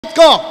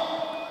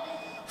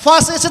Go.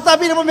 First aid se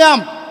tabi na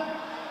ma'am.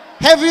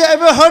 Have you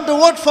ever heard the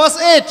word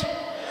first aid?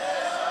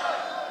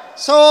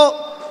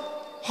 So,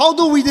 how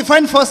do we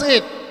define first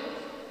aid?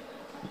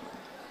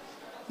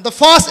 The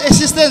first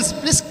assistance,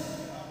 please.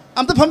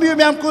 I'm the family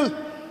ma'am cool.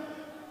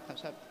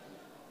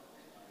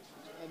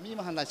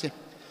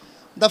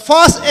 The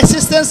first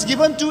assistance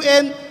given to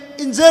an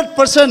injured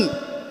person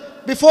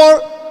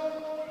before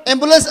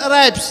ambulance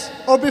arrives,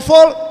 or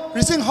before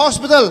reaching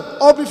hospital,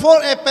 or before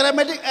a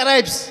paramedic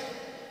arrives.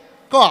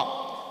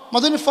 Ko,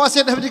 maduni first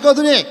aid have to go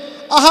to ne.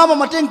 Aha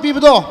ma mateng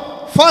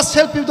pido. First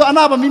help pido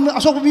anaba mim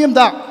asok mim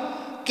da.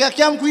 Kya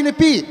kyam kui ne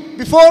pi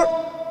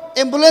before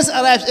ambulance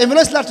arrives.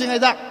 Ambulance last thing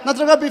da.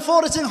 Natraga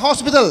before reaching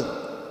hospital.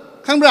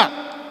 Kangbra.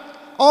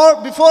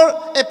 Or before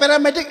a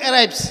paramedic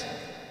arrives.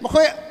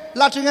 Makoy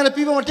last thing na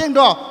pibo mateng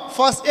do.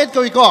 First aid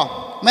ko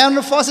iko.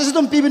 Mayon first aid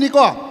tum pibo ni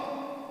ko.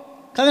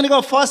 Kangani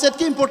ko first aid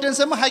ki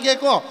importance ma hage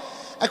ko.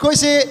 Ako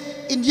say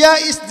India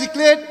is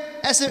declared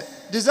as a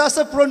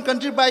disaster-prone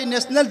country by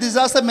National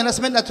Disaster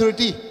Management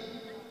Authority.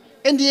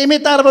 NDMA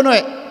tarbanoy.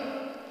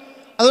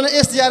 Aduna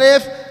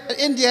SDRF,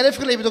 NDRF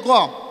ko lebi to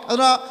ko.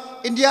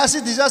 Aduna India is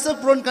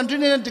disaster-prone country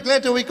ne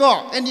declared to we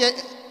ko.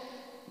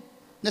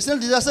 National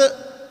Disaster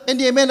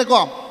NDMA na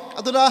ko.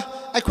 Aduna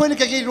ako ni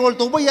kagi role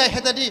to boy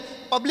hetadi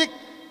public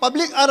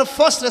are the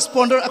first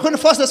responder. Ako ni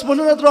first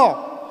responder na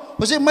draw.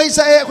 Kasi may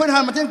sa ako ni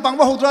hamating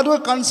pangba hudra do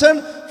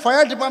concern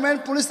fire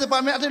department, police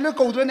department ati lo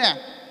ko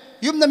ne.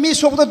 Yum na mi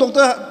sok to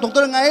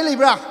doctor ngai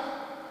libra.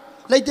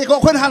 Like ko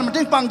ako ni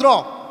hamating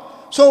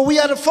pangdraw. So we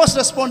are the first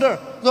responder.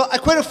 So I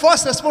quite the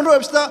first responder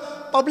of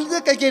the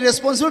public kay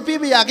responsible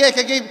people age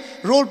kay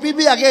role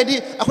people age di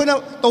ako na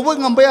tawag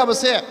ngambay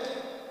abase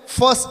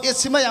first aid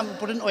sima yam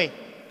important way.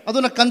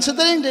 Aduna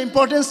considering the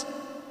importance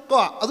ko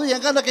adu yang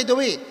kana kay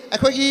dawi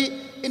ako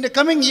gi in the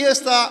coming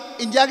years ta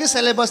India ke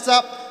syllabus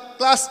ta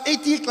class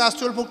 80 class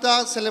 12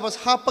 bukta syllabus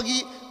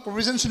hapagi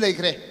provision su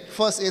lekre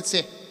first aid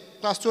se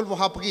class 12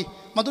 hapagi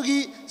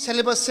madugi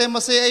syllabus se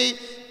mase ai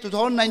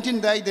 2019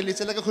 dai Delhi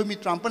chala ka khumi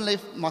trampan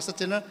life master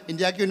channel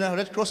India ki na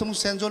Red Cross amu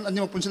Senjon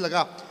ani punch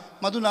laga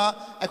maduna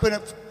akhona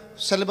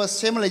syllabus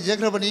same lai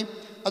jagrabani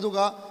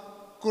aduga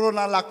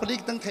corona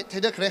lakpadi tang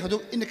thaida khre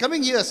hadu in the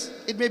coming years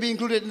it may be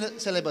included in the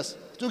syllabus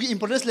to gi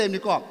importance le ni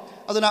ko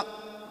aduna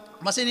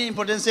masini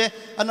importance se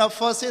ana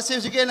first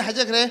aid again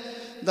hajagre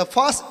the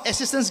first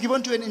assistance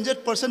given to an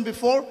injured person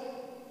before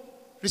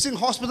reaching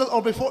hospital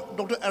or before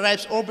doctor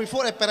arrives or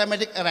before a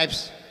paramedic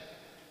arrives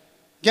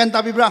gyan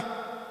tabibra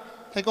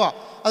theko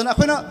aduna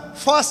akhona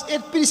first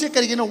aid piri se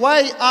karigino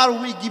why are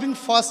we giving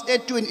first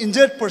aid to an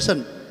injured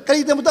person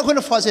kari damuta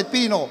akhona first aid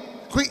piri no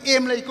khoi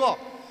aim lai ko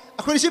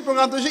akhoni si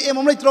program to si aim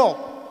am lai tro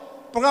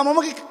program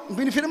am ki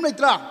benefit am lai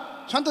tra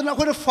santo na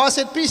akhona first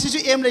aid piri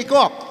si aim lai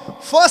ko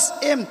first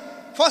aim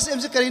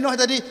se karino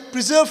hadadi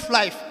preserve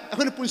life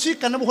akhona punsi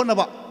kanam hona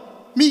ba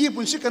mi gi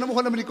punsi kanam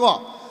hona mani ko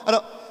aro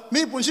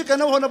mi punsi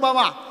kanam hona ba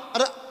ma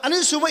aro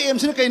ani suba aim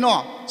se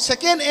kaino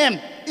second aim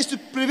is to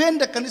prevent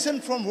the condition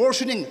from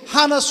worsening.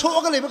 Hana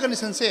soga leba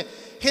condition se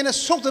hena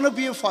sok to no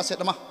be first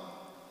aid ma.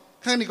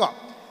 Kani ko.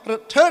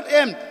 Third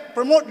aim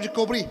promote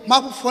recovery. Ma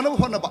phone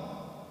hona ba.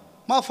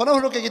 Ma phone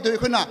hona ke to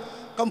khona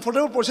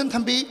comfortable person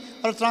thambi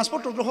or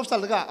transport to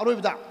hospital ga aro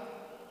bida.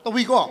 To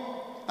we go.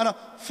 Ana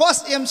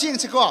first aim sing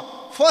se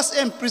ko. First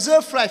aim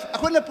preserve life.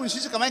 Akhona punsi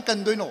se kamai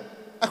kan doino.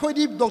 Akhoi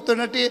di doctor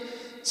na te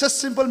just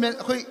simple man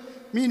akhoi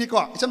mi ni ko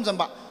isam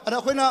jamba.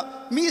 Ana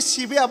akhona mi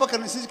sibe aba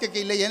kan se ke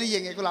le yani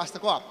yeng ko last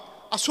ko.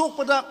 Asok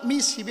pada mi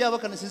severe apa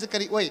kan sense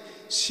kari oi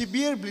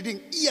severe bleeding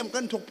iam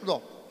kan thok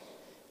do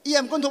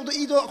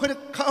ido akhoi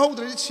khau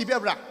dre severe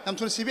bra nam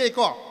thon severe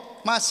ko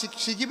ma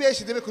sigibe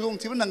sidebe khudong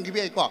thib nang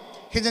gibe ko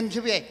henjan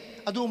gibe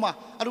aduma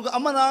aduga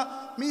amana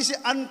mi se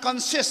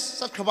unconscious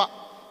sakhaba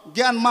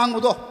gyan mang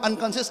do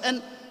unconscious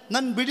and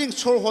non breathing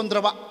sor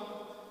hondraba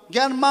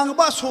gyan mang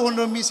ba sor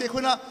hondra mi se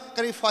khoina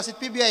kari fasit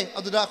pbi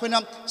aduda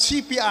khoina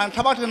CPR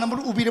thabak number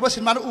ubi reba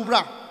sinmar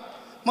ubra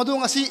madu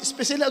ngasi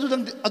specially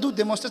adu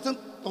demonstration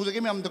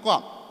tawjage me am de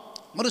ko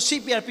madu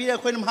CPR pi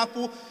khoi nam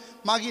hapu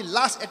magi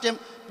last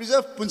attempt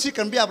preserve punsi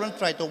kan bi abran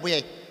try to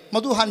we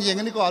madu han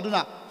yengani ko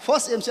aduna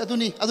first aim se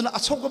aduni aduna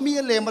achok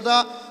mi le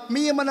mada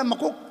mi mana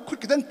makok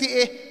khut kidan ti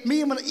e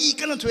mi mana I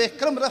kan thwe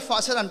karam da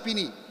faster an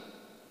pini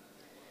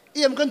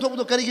iam kan thok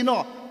do kari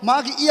gino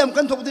magi iam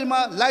kan thok dir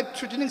ma life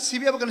threatening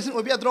severe condition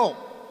obi adro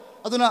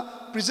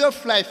aduna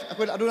preserve life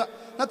akoi aduna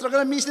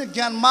natraga mi se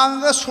gyan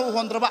manga so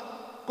hondraba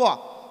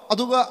ko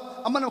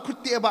aduga amana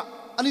khutti eba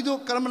ani do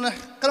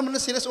karamana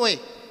serious oi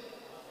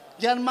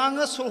gyan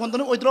manga so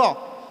hondana oidro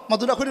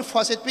madura khoi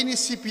first aid pini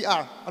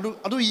CPR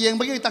adu yeng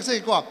bagi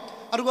takse ko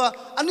aduga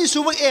ani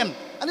suba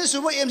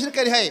aim sin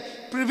kari hai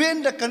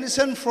prevent the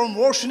condition from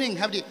worsening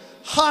habdi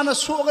hana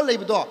soga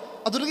lebido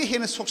adugi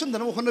hena soksan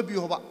dana honna bi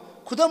hoba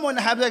khudam on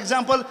have the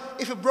example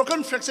if a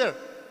broken fracture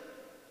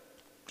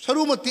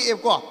saru mati e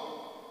ko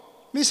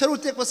mi saru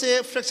tek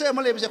pase fracture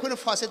ama lebi khoi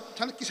first aid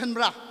than kisan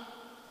bra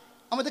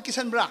amada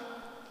kisan bra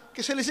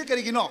kiselisi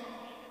kari gino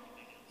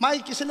mai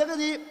kiselaga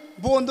di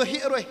bondo hi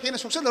ero hena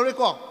soksan lore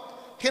ko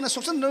hena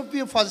soksan no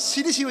pi fa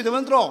CDC with the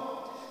mandro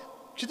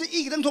Should the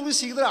Egan talk with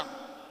Sidra?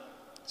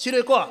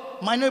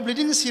 Sireko, minor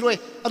bleeding Siroi.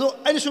 Although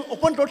I should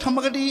open door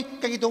Tamagadi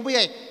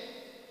Kakitobe.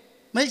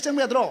 Make them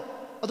a draw.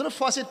 Other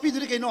faucet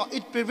Pidricano,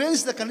 it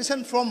prevents the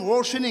condition from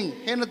worsening.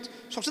 Henry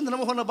Soxan the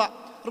Honaba.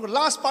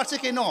 Last part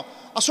Sekano,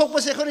 a soap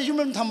was a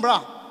human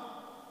Tambra.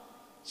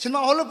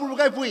 Sima Hola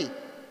Purukai Pui.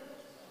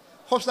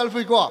 Hostel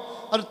Fuiko,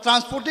 or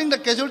transporting the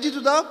casualty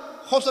to the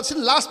hostel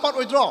last part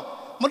we draw.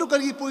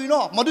 Madukari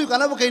Puino, Madu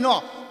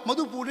Kanavokano,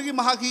 Madu Puri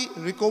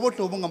Mahaki, recover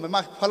to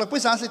Bungama,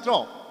 Palapus answer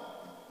draw.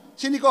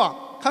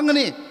 Siniko,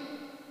 Kangani,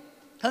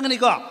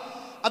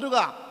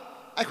 Aduga,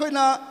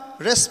 Aquina,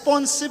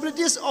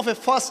 responsibilities of a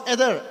first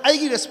aider. I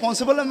give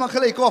responsible and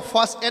Makaleko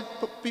first aid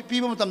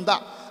people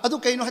Tamda.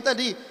 Adukaino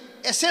Hatadi,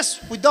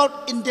 assess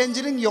without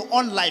endangering your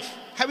own life.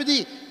 Have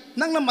the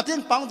Nanga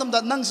Matin Poundam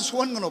that Nang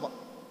Swan Ganova.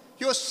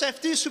 Your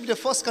safety should be the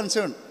first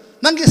concern.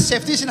 Nangi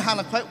safety is in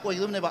Hana quite way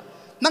never.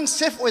 Nang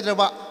safe way the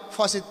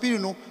first aid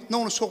Pirino,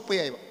 no soap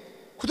pay.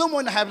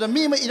 Couldn't have the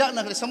meme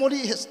Iraq,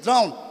 somebody has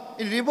drowned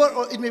in river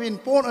or it may be in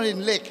pond or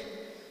in lake.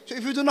 So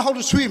if you don't know how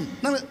to swim,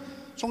 Nang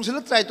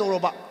Songsil try to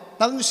roba,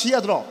 Nang see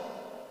a draw.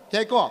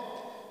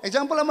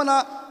 Example,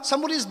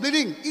 somebody is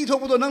bleeding, eat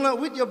over the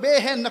with your bare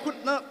hand,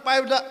 not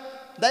buy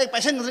the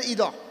patient of the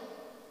edo.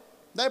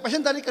 The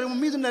patient that can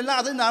meet in the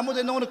lad and armor,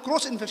 they know the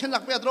cross infection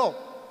like Pedro.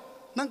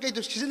 Nanke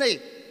to Kisine,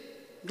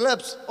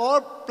 gloves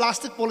or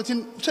plastic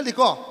polythene,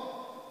 Chalico.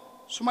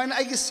 So mine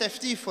I get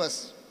safety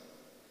first.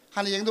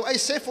 Honey, do I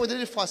safe for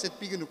the first at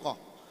Piganuco?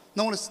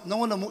 No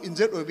one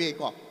injured or be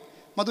go.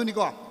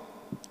 Madunico.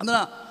 And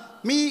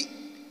me,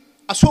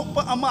 a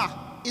sopa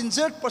ama.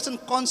 Injured person,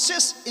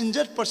 conscious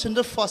injured person,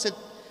 the first aid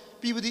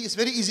PVD is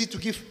very easy to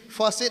give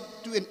first aid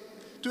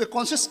to a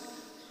conscious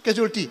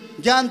casualty.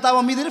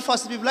 Jantawa middle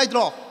first people like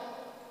draw.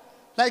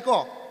 Like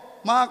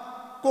Mark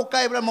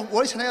Kokaibra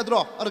voice and I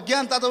draw, or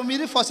Jantata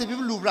middle first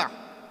people lubra.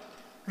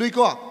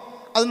 Luiko,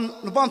 and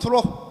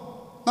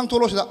Lupantoro,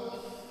 Nantorosa.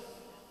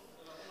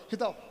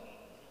 Hit out.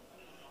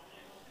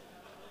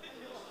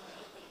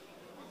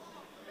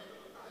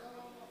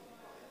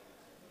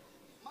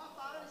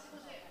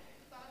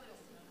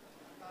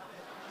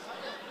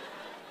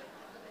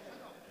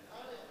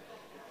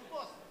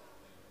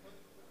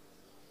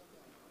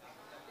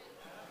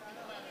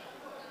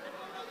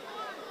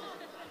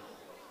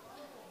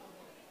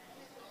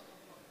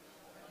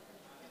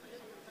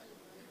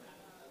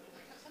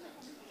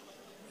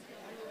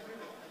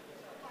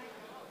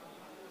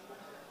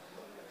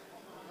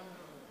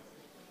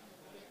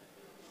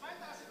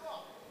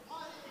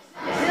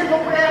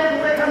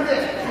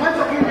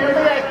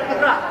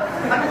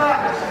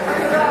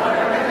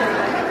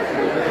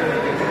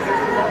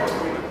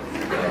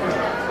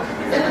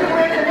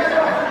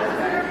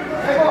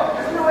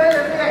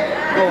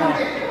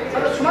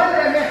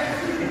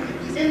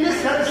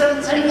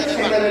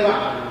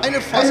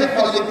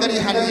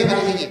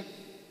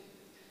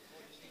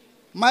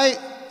 My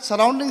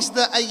surroundings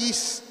the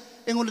is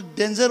in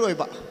danger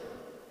oiba.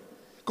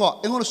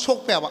 Ko in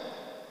shock peba.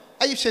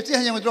 I safety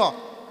hang draw.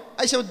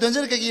 I said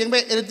danger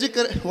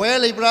electric wire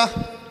libra,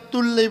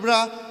 tool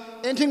libra,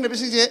 anything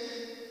that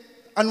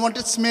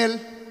unwanted smell,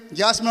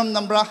 jasmine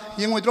number,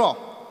 young withdraw.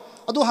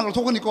 I do handle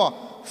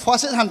tokenico,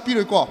 faucet hand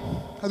pirico.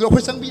 I do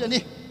question be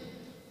any.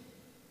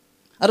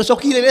 I do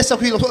socky the rest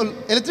of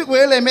electric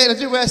wire, I made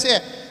electric wire say,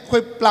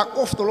 quick plug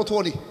off the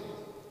lotoni.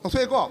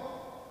 Okay, go.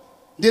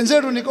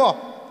 Danger to Nico.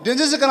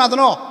 Danger is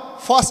no.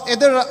 Fast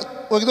either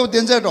or go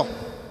danger.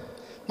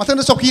 Matan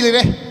the socky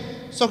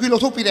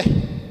lotopide.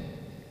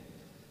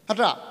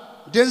 Hatra.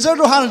 Danger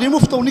to hand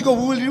remove to Nico,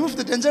 we will remove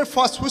the danger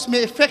fast, which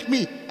may affect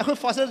me. I could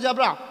faster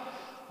jabra.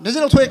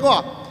 Danger to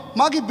echo.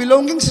 Maggie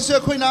belongings is a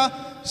quina,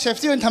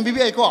 safety and tambibi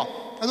echo.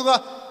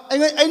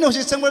 I know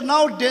somewhere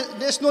now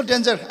there's no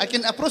danger. I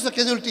can approach the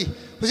casualty.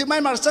 Which my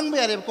marsang be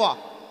a repo.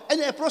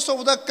 Any approach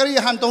of the career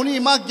Hantoni,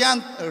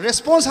 Magian,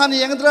 response honey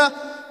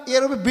yangra.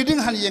 Air bidding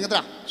honey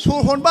yangra. So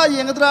Hon'ble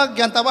yangra,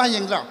 Gantaba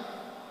yangra.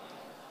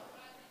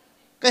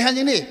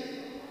 Kahanini.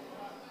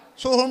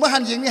 So Hon'ble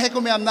hanjing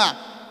Hekomiamna.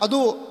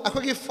 Adu, I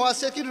could give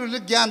fast second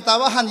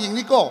Gantaba hanjing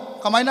Nico.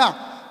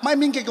 Kamina, my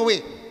mink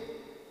away.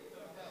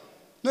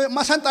 No,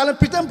 Masantala,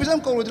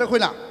 Pitam go with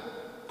Draquina.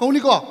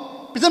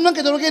 Konico, Pitam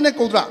Nankatogan and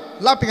Kodra,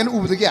 lapping and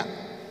over the gap.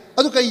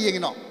 Aduka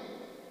yingino.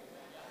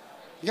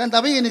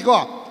 Gantabi Nico,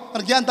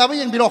 or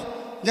Gantabi and below.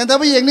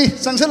 Gantabi yangi,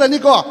 Sansela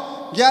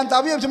Nico,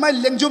 Gantabi of my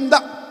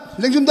Lengjumda.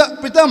 Lengjumda,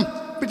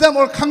 Pitam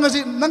or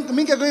Kangazi,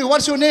 Minka,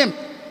 what's your name?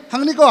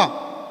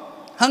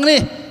 Hangniko,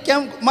 Hangni,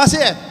 Cam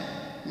Mase,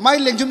 my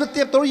Lengjumda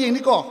tape to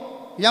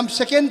Yiniko, Yam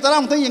second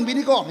Taram thing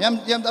Binico, Yam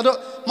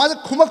Mother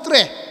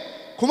Kumaktre,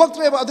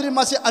 Adri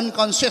Mase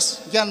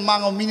unconscious, Jan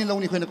Mango Mini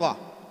Loni Quinico.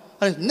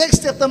 Next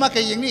step, the Maka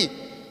Yingi,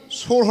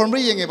 so Hon'ble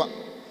Yingeba.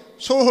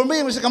 So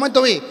Hon'ble was a comment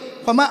away.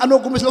 Fama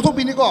Anokumis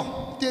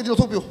Lotopinico, Tia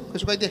Lotopio,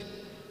 because I did.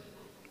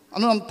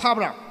 Anon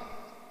Tabra.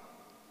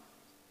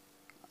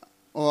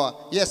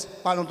 Oh, yes,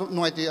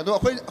 no idea.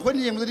 When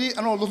you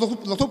know,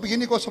 Loto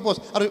beginning, suppose.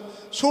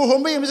 So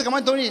Hon'ble is a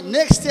comment away.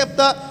 Next step,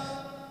 the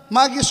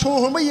Maggie so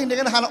Hon'ble, they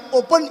can have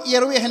open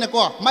airway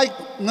Hanako. Mike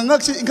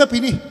Nangax in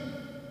Capini.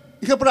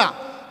 Ikapra.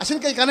 asin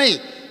kai kanai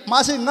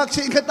masi ngak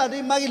se ingkat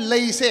tadi magi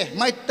lei se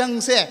mai tang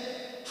se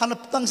hana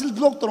tang sil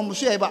block torom bu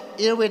se ba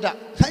airway da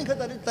sai ingkat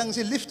tadi tang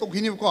se lift ok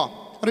hini ko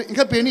aro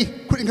ingkat pe ni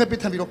khut ingkat pe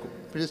thambi ro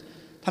please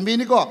thambi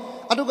ni ko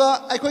aduga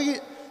ai khoi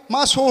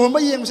ma so hom ba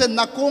yeng se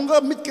nakong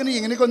ga mit kani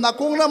yeng ni ko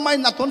nakong na mai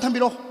naton thambi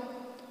ro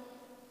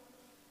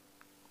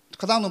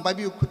kadang no bai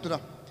bi khutura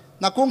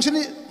nakong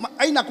sini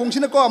ai nakong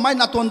sini ko mai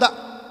naton da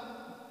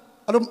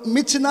aro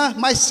mit sina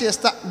mai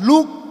siesta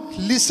look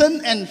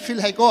listen and feel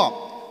hai ko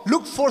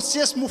look for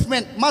chest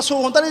movement ma so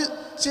hon tari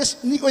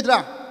chest ni koidra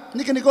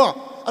ni kani ko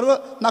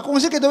aro nakong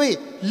se ke doi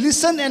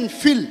listen and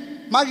feel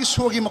magi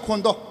so gi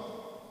makhon do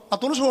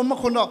atonu so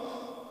makhon do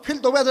feel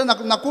to we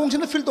nakong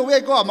sini feel to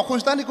we ko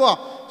makhon stani ko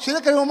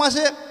sila kari ma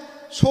se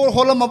so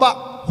holam ba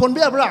hon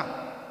be abra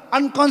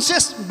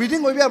unconscious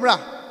breathing oi be abra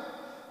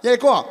ye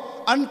ko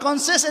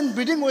unconscious and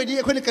breathing oi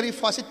di khoni kari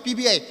facet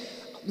PBI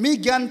mi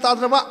gyan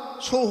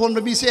tadraba so hon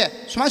be se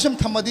smasam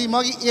thamadi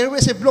magi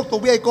airway se block to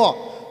be ko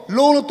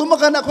long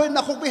tumaga na khoi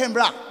na khok be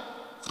hembra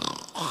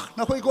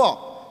na khoi ko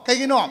kai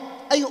gino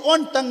ai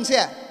on tang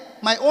se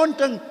my own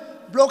tongue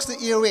blocks the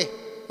airway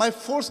my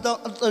force down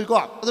ko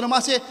aduna ma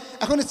se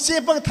akhoni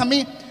chepa thami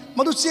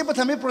madu chepa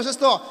thami process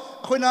to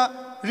akhona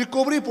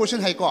recovery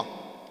portion hai ko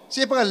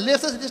chepa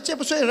left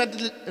chepa so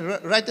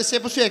right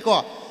chepa so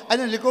ko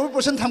aina recovery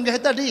portion tham ge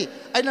heta di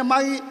aina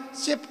mai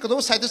chep ko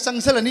side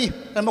changsalani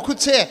ma khut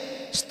se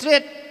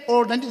straight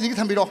or 90 degree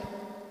thambi ro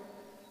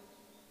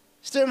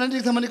straight 90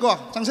 degree thamani ko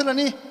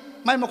changsalani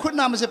mai ma khut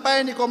na ma se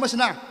pai ni ko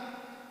masina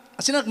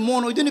asina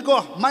mon oi ni ko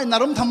mai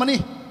narom thamani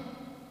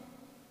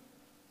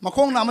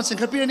makhong na ma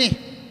singkha pi ni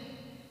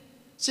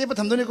chepa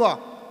tham do ni ko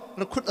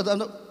khut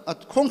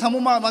khong thamu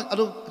ma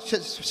adu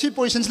si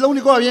positions lo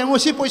ni ko yengo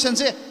si position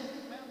se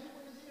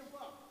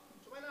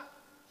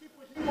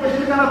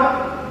position kana ba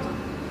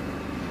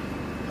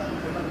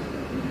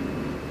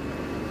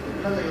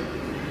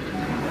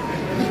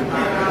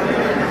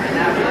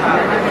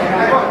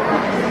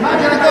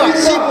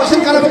see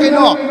position kana ba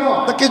no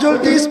the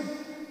casualties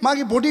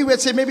magi body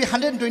weight say maybe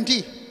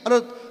 120 aro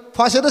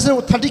first se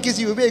 30 kg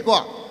ube ko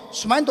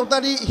sumain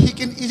totally he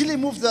can easily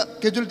move the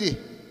casualty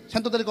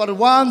san totally ko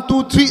 1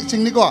 2 3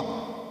 sing ni ko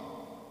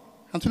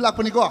han thulak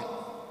pani ko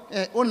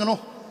on no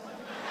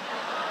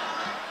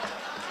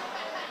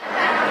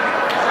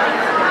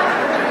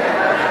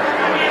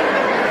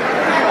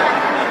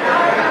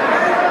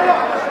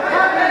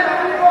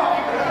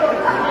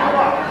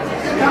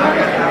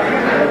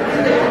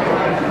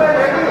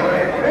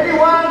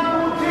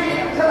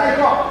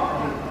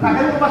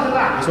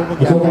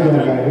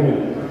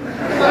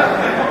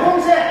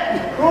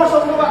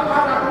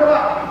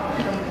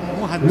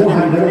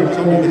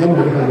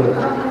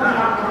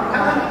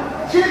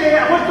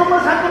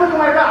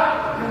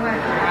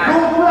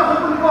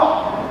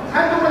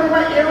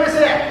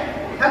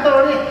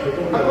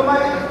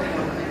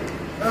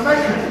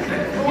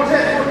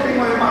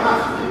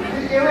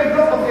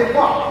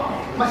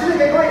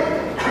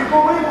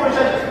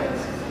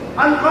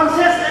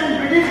unconscious and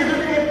breathing is the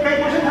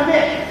position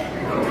hame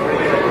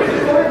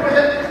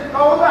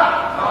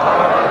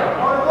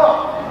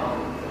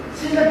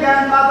sila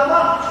gyan tadaba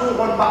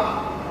sugon ba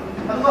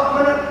ano ba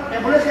ano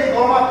ambulance kay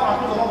goma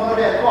ato do mo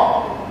re ko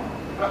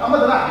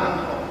amad na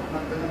amo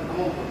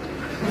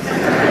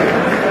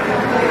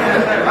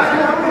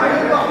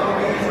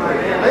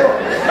ayo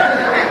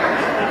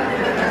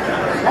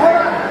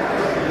ahora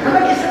ano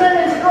kisna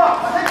ni ko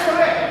asa ko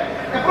re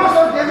e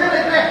proso de re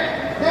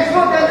next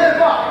no de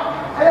ko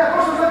ay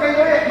proso sa kay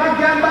re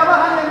magyan baba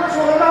han mo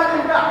sugon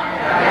ni ka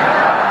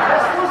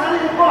response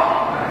ni ko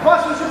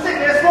first you should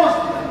take response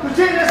to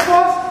take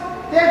response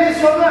Devi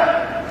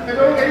shoulder.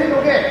 Pero que ni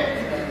toque.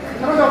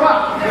 No lo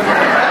va.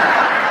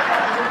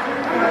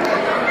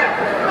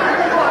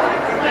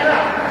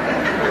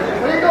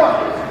 Bonito.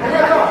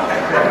 Bonito.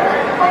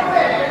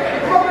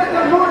 Come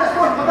the no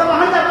response. Mata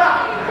mahanda ba.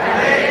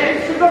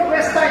 Should not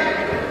waste time.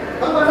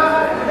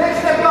 Tangala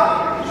next step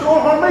ba.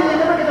 So horma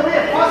yene ba ke tobe.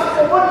 Fast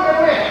open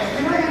yene.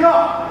 Simule no.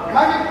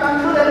 Magi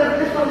tandu de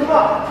response ni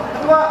ba.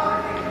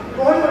 Tangala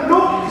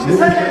look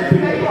listen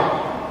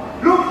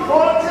look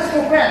for chest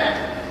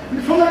movement.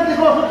 손을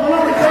떼고 손을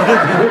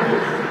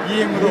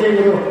이행으로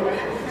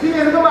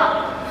이행으로 봐.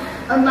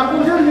 나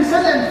공전 리셋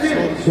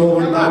앤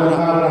소원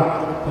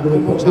나라.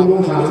 그리고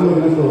공공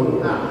사수를 해서.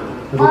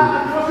 아,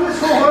 그것을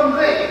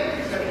소원데.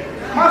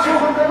 마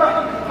소원데 봐.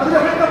 아주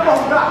왜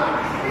깜빡이다.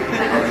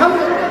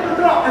 감정을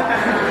들어.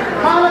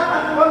 마나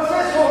원세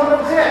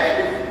소원세.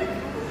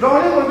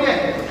 로닝 오비.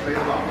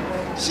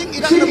 싱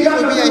이랑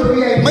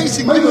오비. 마이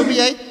싱 오비.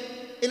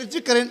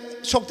 electric current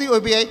shokti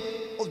obi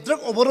drug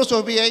overdose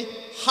obi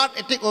heart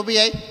attack obi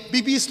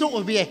BP stroke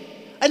obi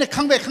aina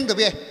khangbe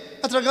khangdabe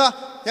atraga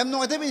yam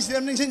no ate bin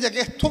siram ning sen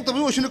jake thok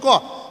tabu oshun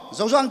ko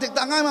zawjang tek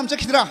ta ngai mam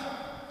chakhidra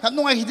ham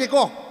no ngai hide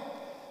ko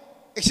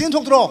accident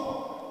thok dro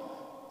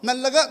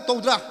nallaga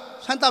todra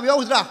santa byaw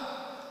dra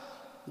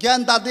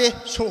gyan ta de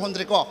so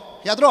hondre ko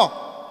yadro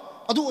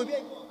adu obi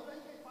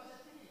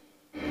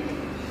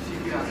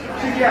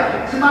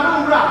시기야,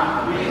 심하는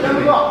우라,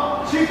 이런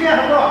거, 시기야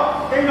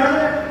하고,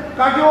 땡가는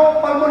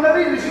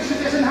cardiopulmonary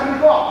resuscitation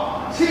habiko.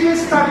 C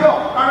means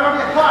cardio,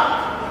 cardiac heart.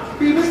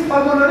 P means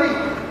pulmonary,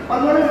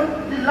 pulmonary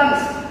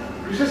lungs.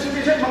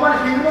 Resuscitation mama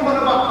hindu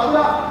manaba.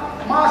 Allah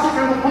maasi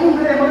kamu kamu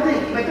mere mati,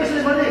 nakes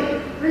mati.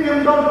 Bring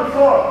him down to the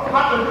floor.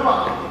 Heart and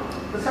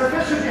the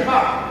surface should be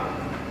hard.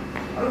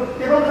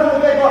 Table kamu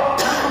bego,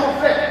 kamu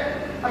flat.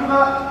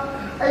 Allah,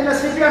 aina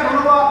CPR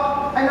manaba,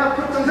 aina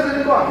put tension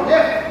ni ko.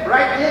 Left,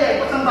 right,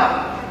 A, pasamba.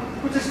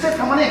 Put straight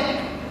kamane.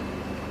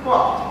 Ko,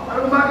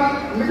 aru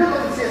magi middle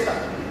of the chest.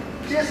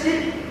 Chest ki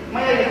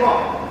maya ni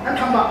ko. Dan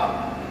kamba.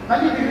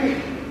 Nani bibi.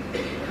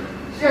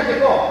 Siya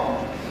deko.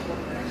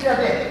 Siya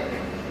de.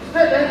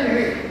 Straight dan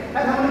bibi.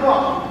 Dan kamane ko.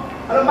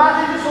 Aru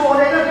magi ni so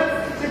ole na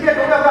CPR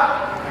ko ba.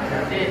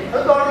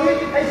 Aru ni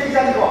ai sing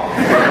jan ko.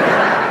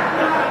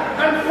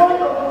 Control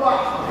ko.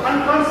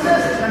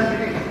 Unconscious dan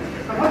bibi.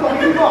 Kamu to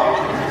bibi ko.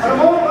 Aru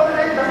mo ko na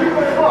ai bibi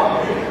ko.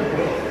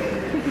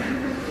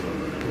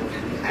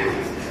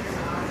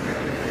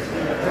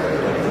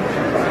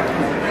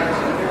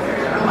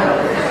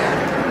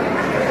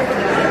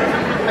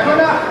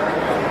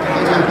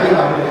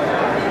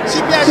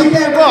 CPR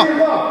something ko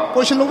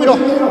position lo biro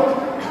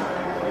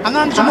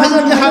angang sumai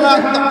je hana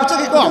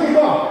ucak ko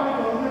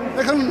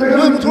ekang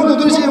lo muthur do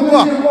diri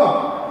ko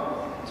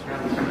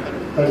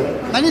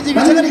nani divi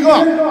chagani ko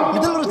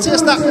middle ro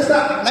chest ta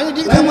nani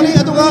dig thamani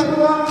aduga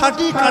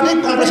 30 cardiac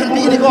compression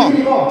bi ni ko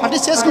 30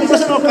 chest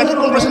compression or cardiac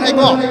compression ai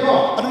ko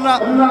aduna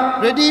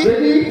ready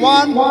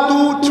 1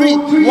 2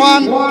 3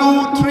 1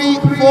 2 3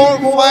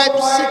 4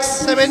 5 6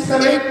 7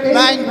 8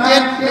 9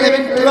 10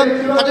 11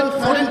 12 13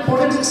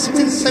 14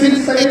 15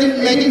 16 17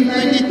 18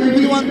 19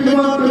 20 21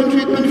 22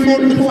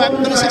 23 24 25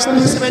 26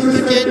 27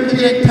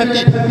 28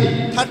 29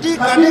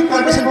 30 cardiac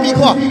compression bi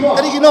ko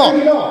ari gino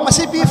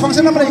masi bi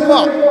function am rai ko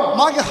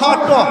mage heart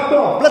to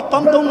blood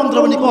pump to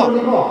mandrawani ko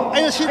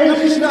ai sit na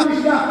misna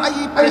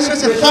ai pressure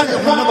se heart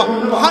hona ba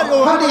heart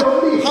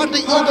heart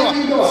e to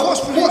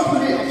forcefully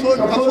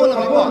phone na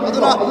ko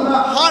aduna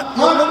heart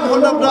hona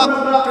hona bra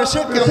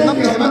pressure kam nam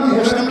thaba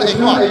muslim lai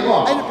ko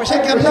ai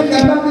pressure kam nam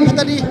ni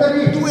tadi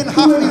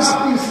 2.5 inch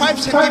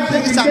 5 cm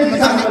ki sang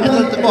na ni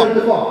adult ko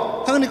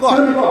thangni ko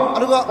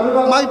aruga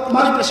mai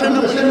pressure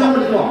nam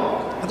ko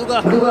aduga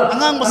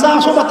angang masa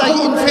so matai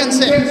infant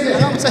se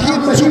angang sahi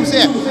musum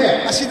se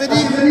asidadi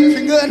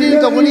finger ani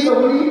to boni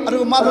aru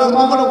mara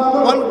mara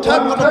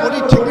 1/3 of the body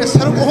thickness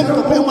har ko hom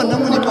to phe man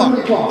namuni ko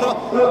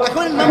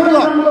akhon nam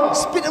ko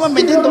speed ama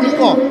maintain to ni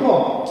ko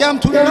kyam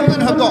thun nam to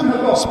ha to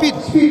speed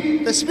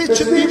the speed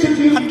should be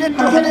 100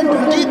 to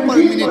 120 per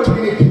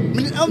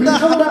minute am da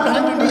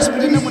 120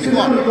 speed namuni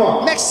ko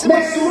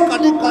maximum 2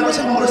 cardiac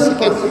compression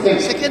per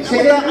second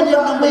am da ani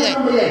nam bai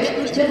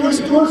it equals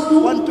to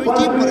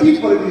 120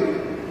 per minute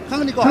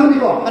Kang ni ko,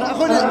 ana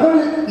ako na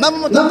nam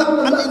mo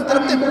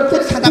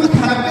uninterrupted thada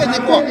pe ni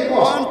ko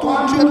 1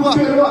 2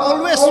 3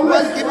 always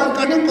while given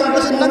cardiac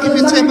compression na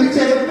given se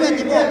pe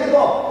ni ko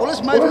always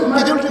my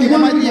schedule to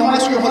my yang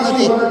asu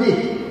holadi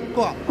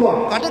ko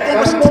cardiac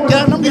compression kya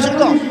nam gisu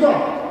to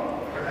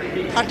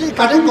 30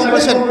 cardiac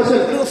compression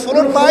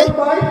followed by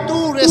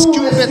 2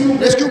 rescue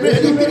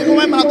breath ani pe ko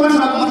mai mana to ni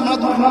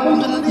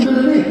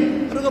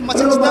aru ko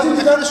machine sta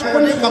ekor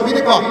sone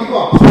kabini ko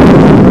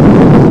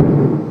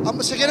am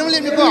second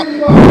lim ni ko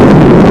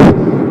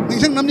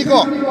ningsang nam ni ko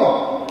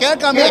kaya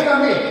kami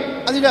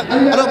adida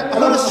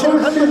alam sin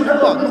han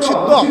ko nuksit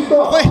do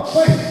oi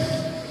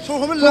so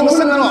hom lang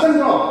san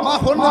no ma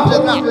hon nam je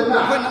na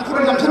ko nam fu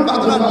nam san ba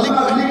tra link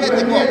ni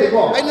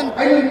ko ailan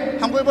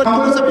ham ko ba tu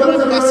sa biar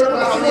ka sin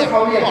la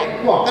hawi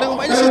kare ko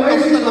ailan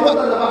sin ko ta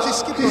la ba si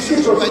skip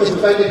process ko ai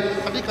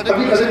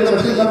kadi sin nam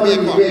ni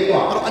be ko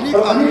ani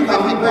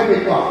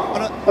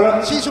ko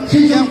si sum si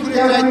yang kure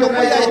try to ko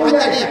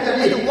ai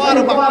tadi war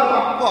ba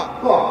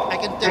ko I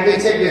can take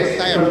this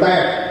time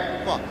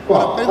ko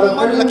pero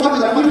ma laki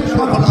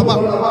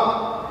ma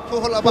so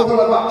hola ba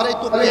are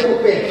itu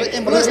pe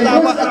ambulance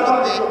ta ba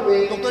itu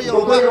doctor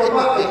yo ba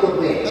itu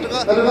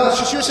ka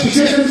situation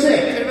se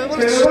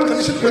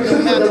condition ko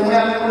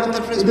na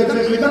interference better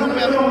ni no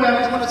me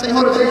mana sai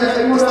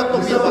stop to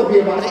be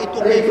are itu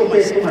pe ko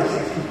mas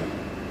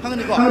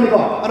hangni ko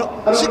aro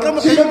sikram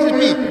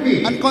therapy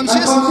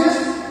unconscious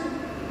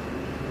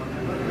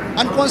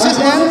and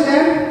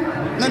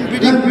non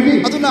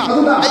breathing aduna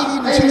ai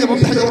machine de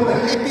bomba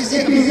APJ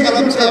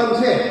kalam se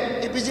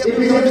APJ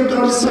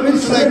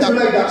 27 July da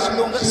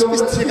Shillong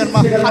space second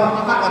ma hat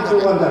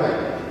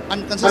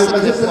unconscious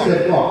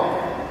ko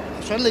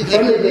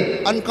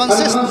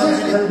unconscious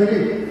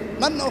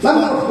none of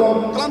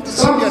kalam to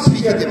CPR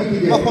speaker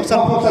ma hopsan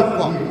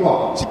ko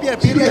CPR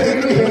period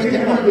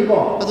ko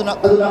aduna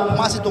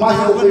masi to ma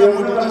ko na mo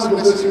to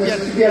CPR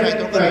try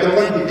to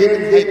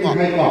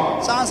ko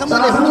sa sam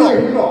le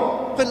ko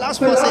फिर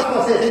last पास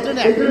है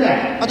internet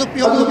अतो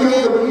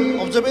POB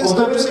observance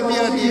to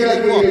CPR D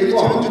को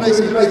 7 जुलाई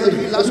से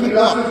last week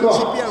को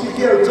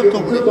CPR जब तो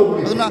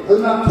अदना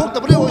फोक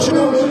तबले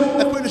ओशनो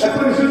अकोइन शु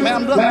मैं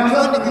अमरा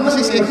नि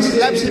मसी से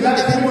लैब से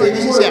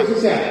भी से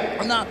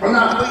अना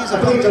अकोइ से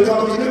फोक जब तो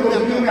सीपीआर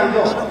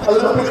को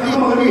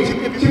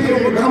सीपीआर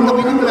को काम तब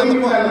नहीं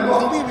को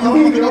हम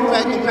भी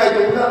ट्राई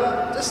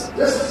तो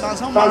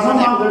Sansang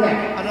Mahane,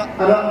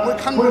 we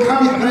come to the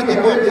community,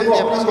 we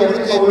come to the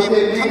city,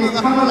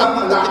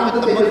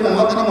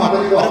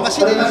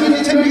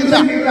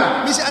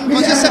 Miss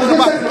Unconscious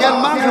Sabak, Yan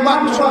Mark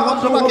Rabak,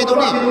 Rabak,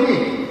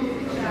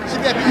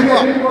 Sibia,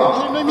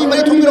 no me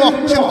to go,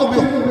 Chef to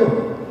you.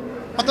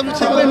 But I'm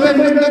saying,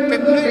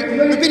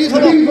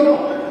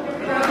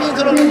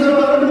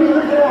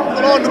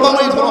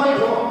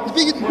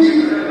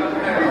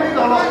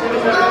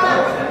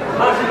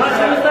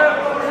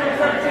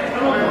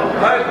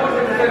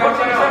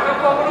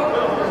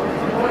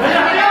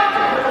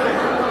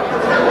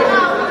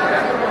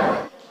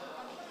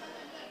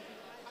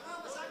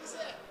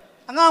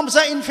 Angang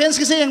sa infants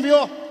kasi yang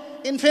bio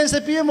infants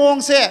sa piye mong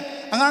se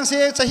angang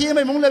se sahi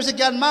mai mong leb se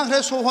gyan mang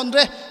re so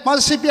hondre ma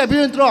se piye bio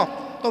intro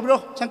to bro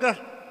shankar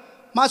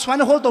ma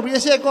swana hol to biye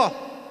se ko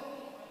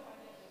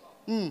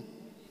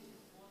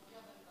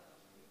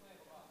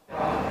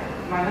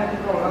mana ti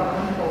ko ra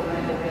kan to na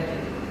de pe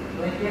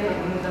to ke ko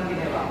mun sam gi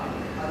ne ba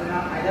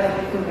aduna aida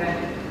to ben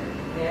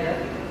ne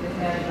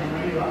ne ne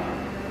mai ba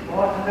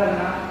bahut अंदर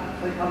ना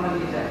कोई कमल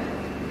है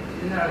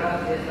इन अगर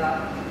ऐसा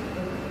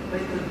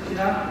कोई कुछ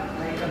ना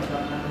नहीं कर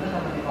सकता ना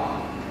समझ पा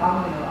काम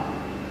नहीं हुआ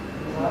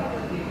और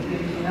ये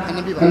ना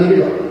Hanabi ba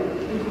ये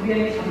भी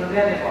नहीं समझ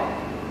रहा है पा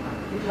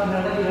ये समझ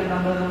रहा है ये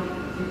नंबर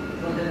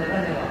जो दे रहा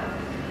है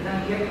ना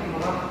इधर ये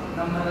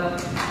नंबर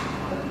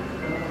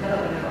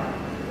नहीं बा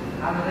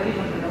हम नहीं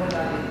समझ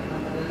रहा है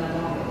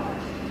नंबर होगा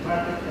बड़ा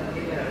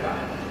तरीके से रखा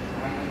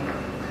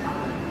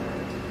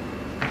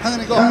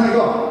Hangani ko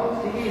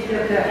ये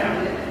इससे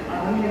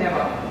हम नहीं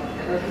बा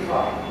ऐसा की बा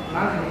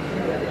ना नहीं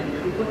है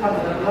इसको था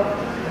मतलब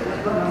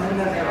इसको नहीं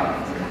करने बा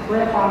कोई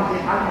काम से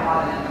हाथ में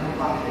वाला नहीं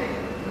काम से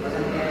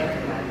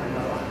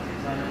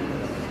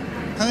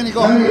Hangani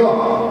ko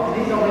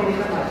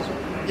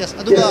yes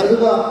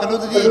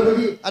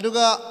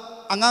aduga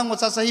angang mo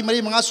sa sahi mari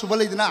mga suba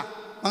leidina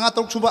mga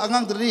tok suba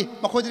angang dri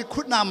makhoi dri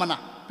khutna mana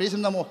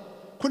presim namo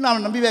khutna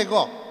nambi bai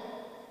ko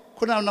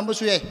khutna nambu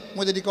su ye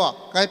mo dri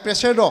ko kai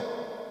pressure do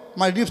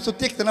my ribs to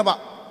take na ba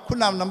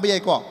khutna nambi ai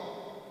ko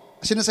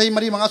asina sahi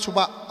mari mga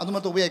suba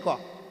aduma to bai ko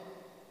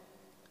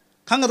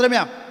khangadra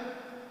mya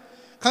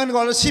khangan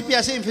ko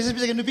CPS emphasis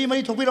bi nupi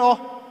mari thokbi ro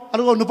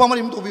aduga nupa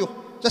mari mu to biu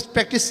just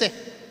practice se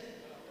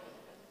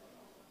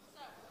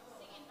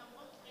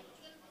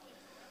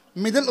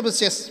middle of the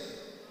chest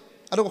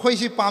aduga khoi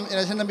si palm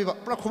area sin nabi ba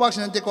pra khubak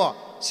sin te ko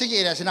sigi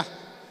area sina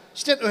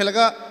straight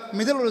ohelaga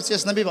middle of the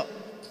chest nabi ba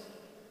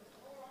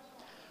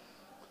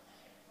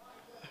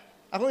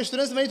ako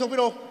students mai thokbi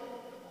ro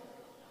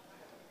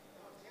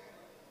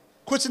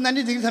kuch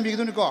 90 degree thambi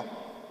giduni ko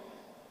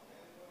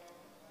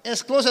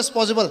as close as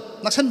possible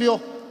naksan bio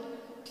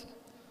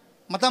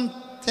matam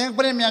theng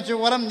pare mya chu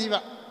waram ni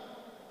ba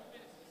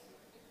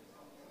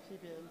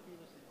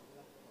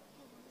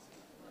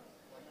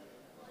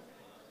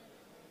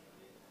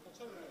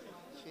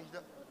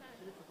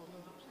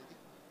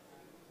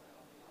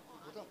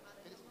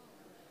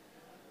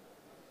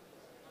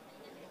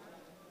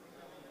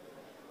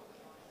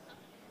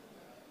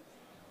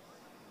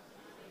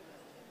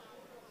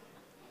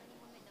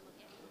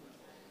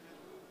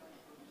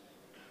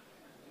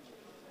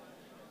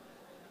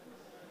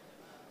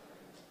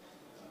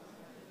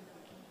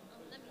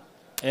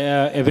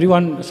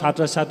Everyone,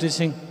 Satra Satri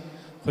Singh,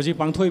 Hoji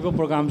Pangthoi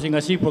program Singh,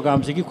 Asi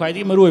program Singh,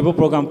 Quaiti Maru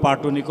program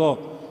part to Nico,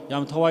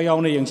 Yam Tawa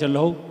Yauna Yang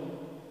Low,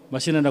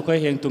 Masina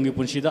Nakoi Hang Tungi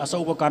Punshida,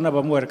 Soba Kana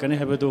Bamu, can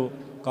have to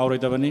Kauri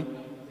Davani,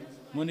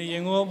 Muni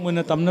Yango,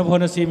 Munatamna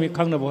Bonasi,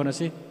 Mikanga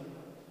Bonasi.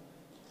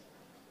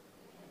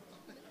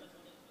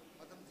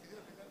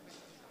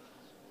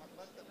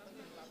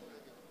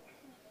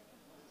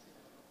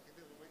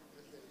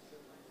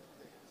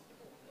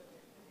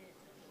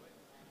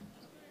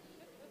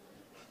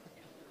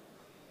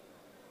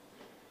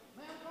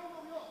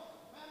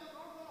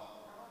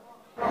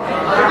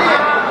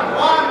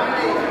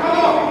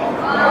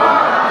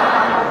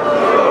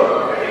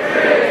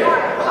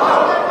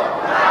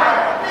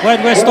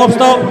 Wait, stop.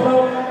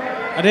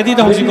 Ready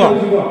to Hojiko.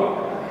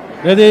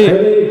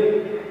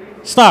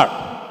 Ready, start.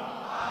 1,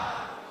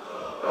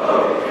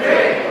 2,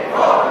 3,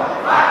 4,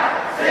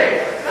 5,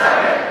 6,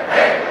 7,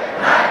 8,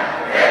 9,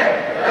 10,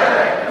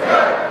 11,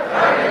 12,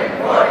 13,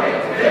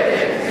 14,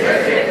 15,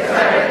 16,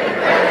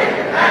 17,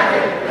 18,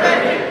 19,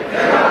 20,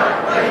 21,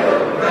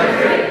 22,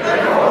 23,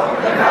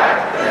 24,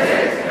 25,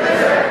 26,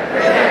 27,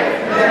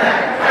 28,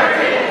 29,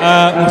 30.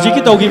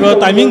 Hojiki togiba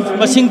timing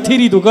masing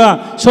theory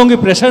duga songi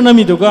pressure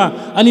nami duga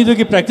ani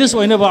dugi practice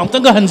oina ba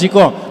amtanga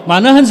hanjiko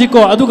mana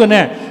hanjiko aduga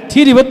ne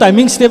theory ba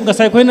timing step ga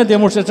sai khoina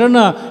demonstrator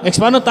na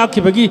expand ta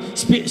khibagi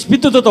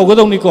speed to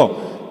togodong niko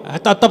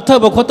ta taptha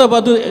ba khota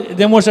ba du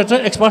demonstrator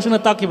expansion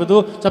ta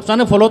khibadu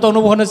chapchane follow ta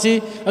no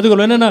bhonasi aduga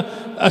loina na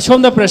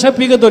somda pressure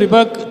piga dori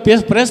ba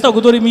press ta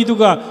godori mi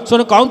duga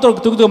so counter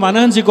tu mana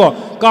hanjiko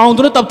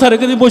counter taptha re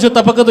ga boso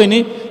tapaka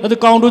doini adu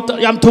counter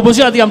yam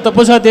thobosi adi yam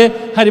taposa de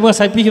harima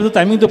sai pi khibdu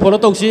timing to follow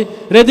tausi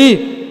ready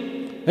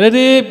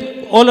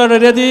all are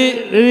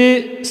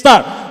ready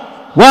start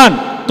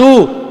 1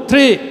 2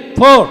 3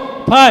 4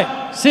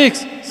 5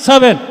 6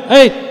 7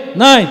 8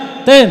 9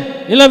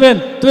 10,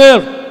 11,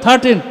 12,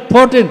 13,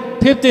 14,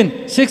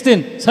 15,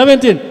 16,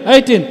 17,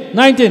 18,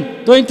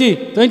 19,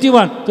 20,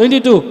 21,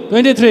 22,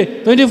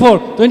 23, 24,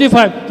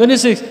 25,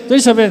 26,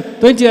 27,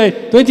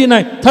 28,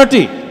 29,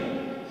 30.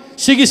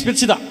 Sigi speed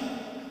sida.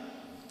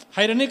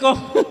 Hairani ko.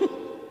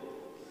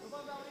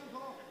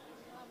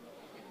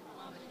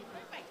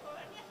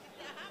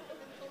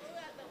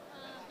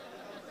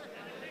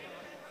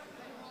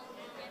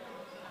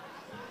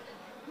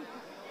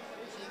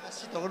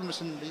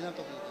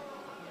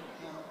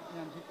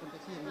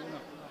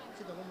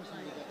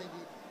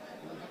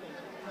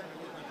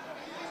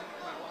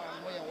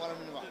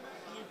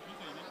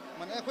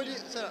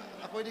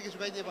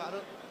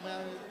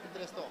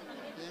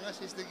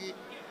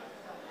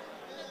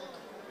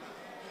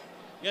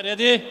 Get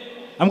ready.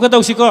 I'm going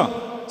to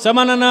go.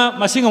 Samanana,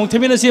 Masing on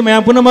Timinasi, my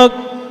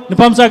Punamak, the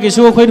Pamsa is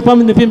so quite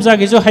Pam in the Pimsa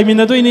is so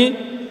Hamina doing.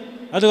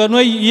 I don't know,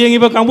 Yang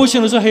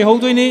Kamushan also Hay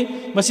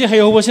Holdini, Masi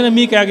Hay was in a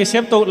Mika,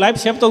 Septo, Life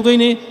Septo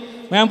doing.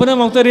 My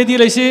Ampunamok ready,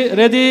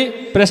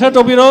 ready, pressure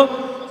Tobiro,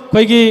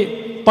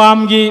 Quigi,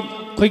 Pamgi,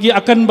 Quigi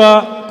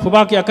Akanba,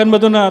 Kubaki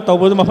Akanbaduna,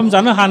 Tobo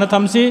Mafamzana, Hana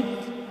Tamsi,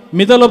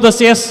 middle of the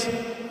stairs.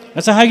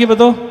 That's a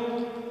Hagibato.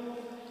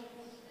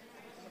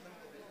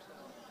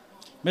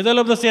 Middle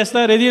of the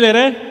siesta, ready,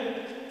 Lere?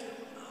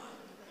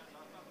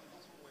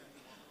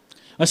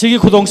 A Sigi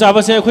Kudong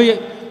Sabase,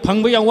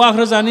 Pangbi and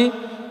Wakrazani,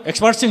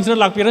 expert things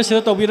like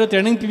Pirasa, Tobira,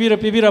 training Pibira,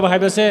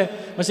 Habase,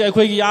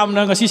 Masaki Yam,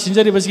 Nagasi,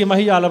 Sinjari, Basi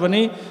Mahi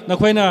Alavani,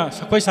 Naquena,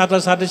 Sakoi Sata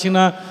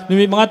Satisina,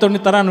 Numimato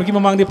Nitaran,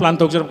 Kimamang the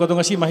Plantox of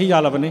Kodongasi Mahi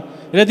Alavani.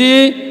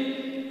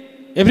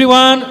 Ready?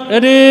 Everyone,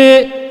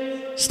 ready?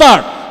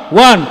 Start!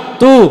 1,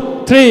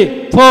 2,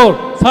 3,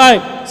 4,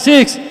 5,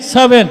 6,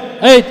 7,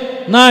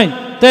 8, 9,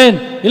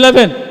 10,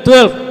 11,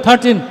 12,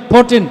 13,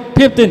 14,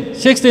 15,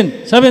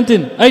 16,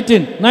 17,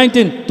 18,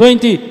 19,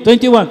 20,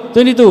 21,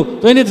 22,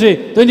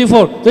 23,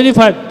 24,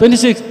 25,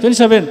 26,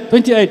 27,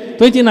 28,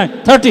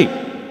 29, 30.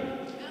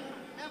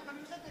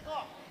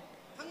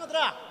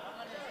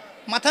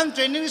 Matam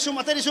training issue,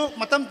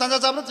 Matam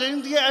Tanzabra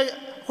training,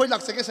 who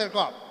likes a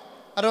circle.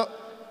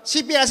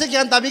 CPS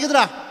again,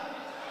 Tabigadra.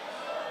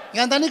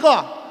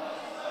 Yantaniko.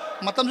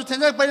 Matam to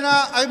Tender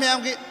Pena, I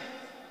may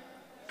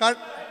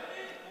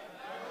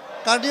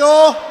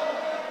cardio,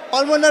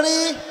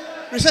 pulmonary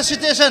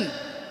resuscitation.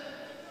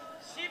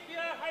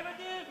 CPR,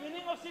 hypertension,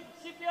 meaning of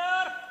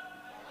CPR.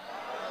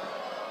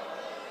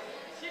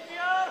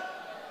 CPR.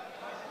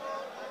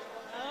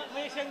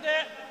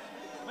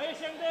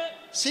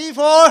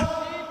 C4,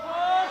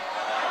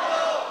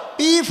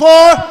 P4,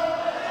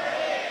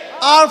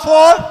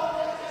 R4.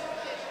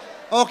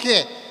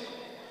 Okay.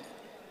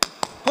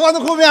 Come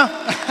on, come here.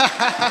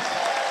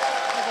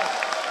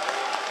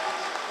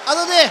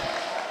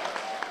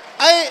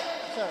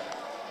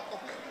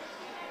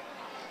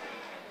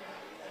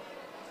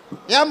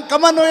 Yam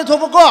kaman no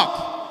thobo ko.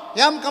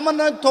 Yam kaman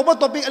no thobo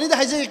topic ani da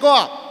haije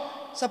ko.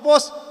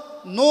 Suppose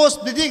nose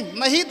bleeding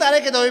nahi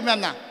tare ke doi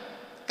mena.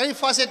 Kani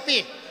first aid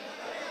pi.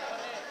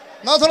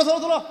 No tholo.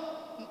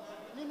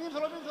 Ni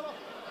tholo.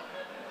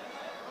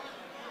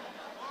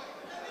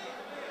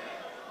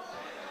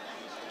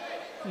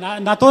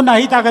 Na to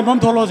nahi ta kan bom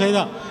tholo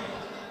saida.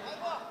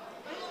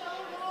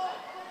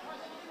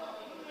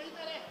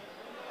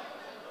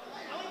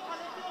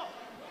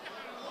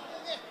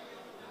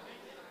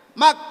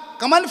 Mak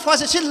kaman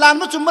first aid lan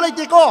mo chumma lai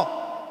te ko.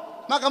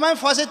 Mak kaman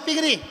first aid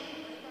pigri.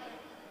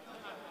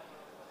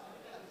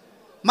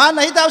 Ma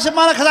nahi ta se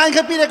mana khadan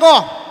kha pi re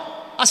ko.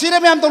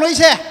 Asire me am to noi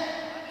se.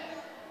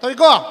 Toi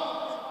ko.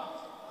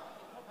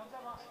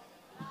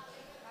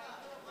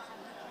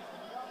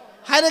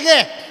 Hai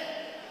de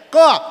ko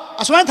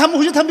asman tham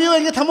huju tham biyo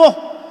enge thamo.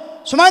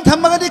 Suman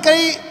tham magadi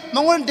kai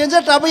mangon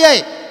danger ta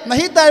bai.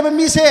 Nahi ta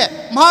mi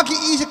se ma ki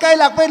I se kai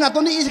lak pe na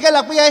to ni I se kai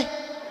lak pe ai.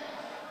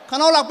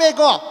 Khanau lak pe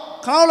ko.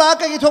 Khanau la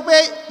kai ki thok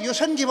pe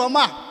yosan ki ba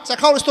ma. Sa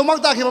khau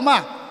stomach ta ki ba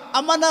ma.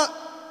 Amana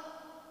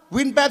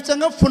wind pipe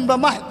changa phun ba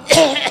ma.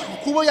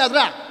 Khubo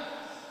yadra.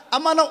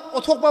 Amana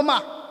othok ba ma.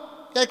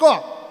 Kai ko.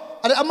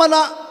 Are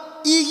amana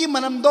I gi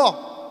manam do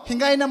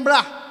hingai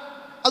nambra.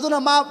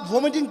 Aduna ma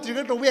vomiting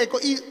trigger to we ko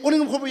I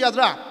oning khubo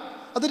yadra.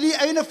 Adudi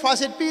aina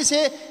first aid pi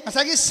se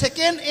asagi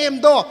second aim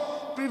do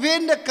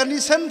prevent the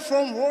condition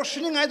from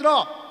worsening I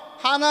draw.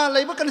 Hana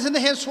labor condition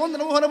hand swon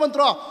no hana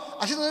bantro.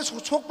 Asi to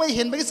chok pai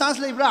hen bagi chance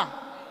lebra.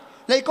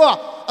 Lai ko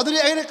adudi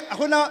aina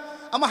akona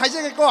ama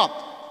haje ko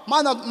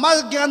ma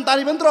gyan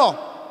tari bantro.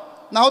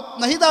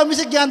 Nahi da mi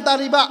se gyan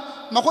tari ba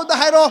makot da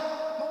hairo.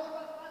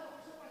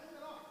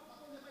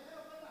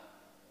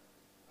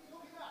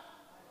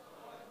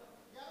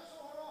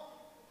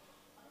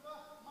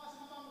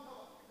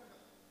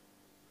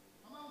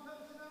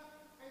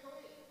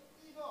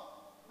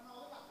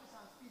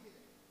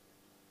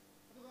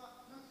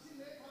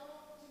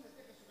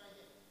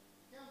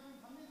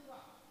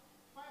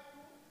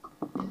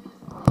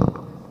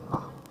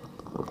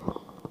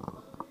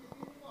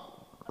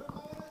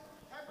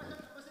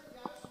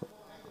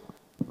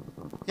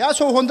 Ya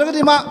so hondra ke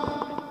dima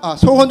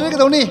so hondra ke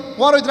doni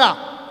waroi dra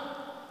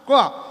ko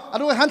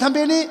adu han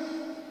thambe ni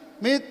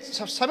minute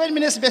 7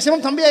 minutes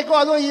maximum thambi ai ko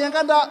ado yang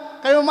kan da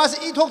kai ma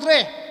si I thok tre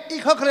I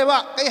kha khre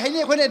ba kai hai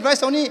ni khoi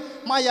advice tawni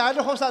ma ya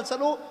ro hospital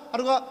chalu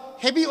aruga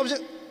heavy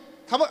object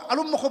thabak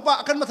alum mo khopa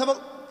akan ma thabak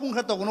pung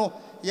khra tawno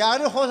ya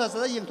ro hospital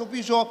sa yang thok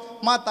pi so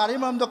ma tari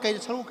mam do kai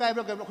chalu kai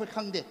ba khoi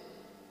khang de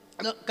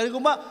kai ko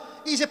ma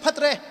I se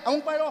phatre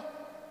amung pai ro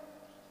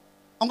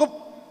angko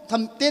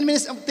 10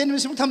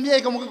 minutes tham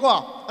ye ko mo ko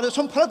ado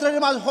som phatre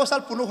ma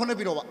hospital punu hone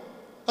bi ro ba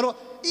ado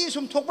I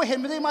sum thok ba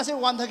hen me ma se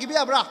wan thaki bi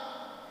abra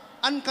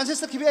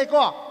unconscious ki bi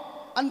ko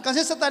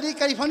unconscious tadi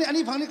kari phangni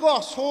ani phangni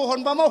ko so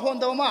hon ba ma hon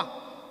da ma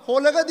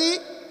holaga di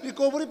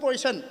recovery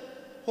position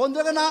hon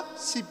da na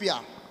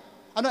CPR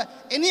ana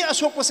any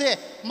asok ko se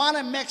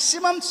mana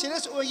maximum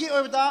serious ogi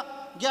oida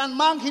gyan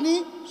mang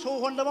khini so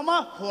hon da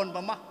ma hon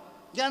ba ma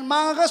gyan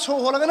mang ga so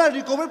holaga na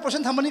recovery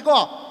position thamani ko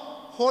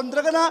hon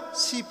da na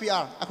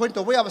CPR akhoi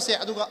to boya ba se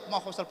aduga ma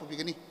hospital pu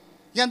bigani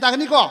gyan ta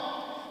gani ko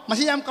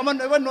masi yam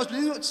common over no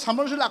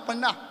samar su lak pan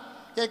na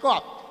ke ko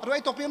aro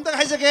ai topi am ta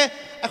hai jage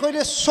akhoi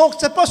le sok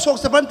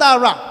chepan ta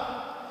ra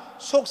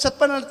sok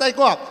chepan tai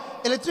ko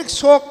electric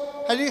shock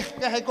hai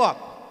ke hai ko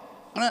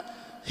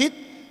hit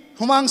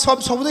humang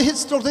sob de hit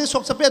stroke de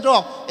sok chepe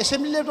dro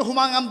assembly le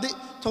humang am di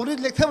thori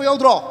lektha ba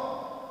yodro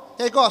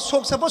ke ko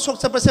sok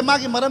chepa se ma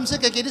gi maram se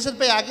ke ke ri set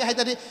pe age hai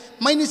tari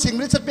mai ni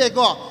singri set pe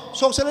ko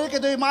sok se le ke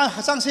doi ma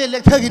hasang se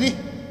lektha gi ni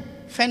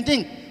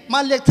fainting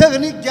ma lektha gi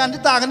ni gyan di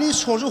ta gi ni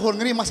soju hon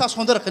gi ni masa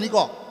sondar khani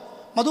ko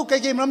madu ke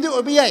ke maram di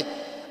obi ai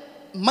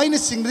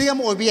minus singri am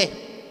obi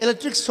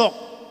electric shock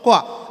ko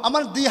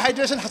amal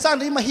dehydration hasang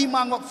ri mahi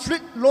mang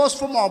fluid loss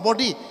from our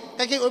body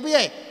kai obi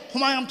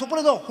humang am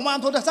thopre do humang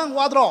thod hasang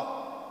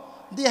wadro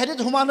dehydrated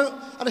humang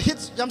ar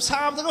hit jam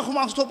sam da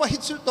humang thopa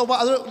hit to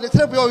ba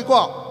lecture bi ko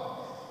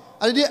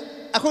adi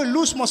akoi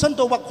loose motion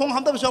to ba khong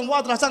ham da song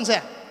wadra sang se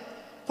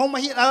khong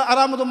mahi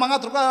aram do manga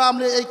truka aram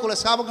le ei kola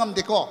sab gam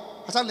de ko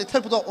hasang lecture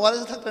do or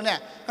thak ne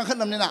kan khan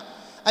nam ne na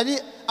adi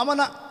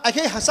amana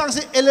akai hasang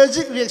se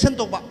allergic reaction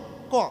to ba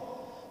ko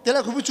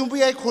tela khubi chumbu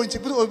ai khoin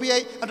chip do obi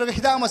ai adra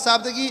hidang ma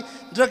sab da gi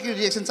drug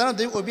reaction chana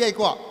de obi ai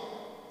ko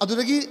adu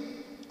da gi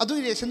adu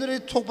reaction do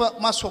thokpa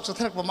ma sok sa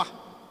tharak pa ma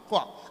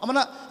ko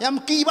amana yam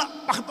ki ba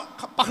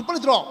pakhat pa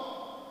dro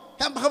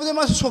yam pakhat de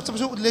ma sok sa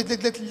su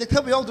lek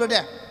thab yaw dro de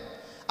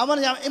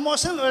amana yam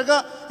emotional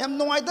orga yam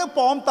nongai da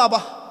pom ta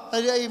ba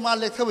ai ma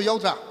lek thab yaw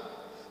dra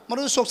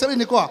maru sok sa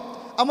ni ko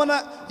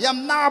amana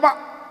yam na ba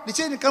ni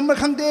chen kam ma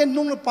khang de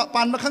nung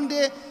pan ma khang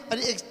de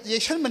ari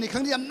reaction mani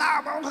khang de yam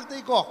na ba khak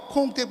de ko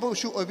khong te bo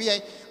su obi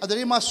ai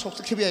adari ma sok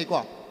sa khibi ai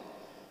ko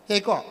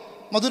he ko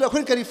madura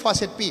khun kari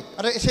facet pi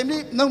ara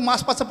assembly nang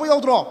mas pa sapo yaw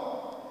dro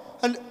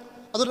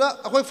adura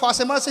akoi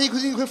facet ma sei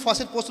khuji khoi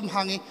facet post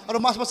hangi aro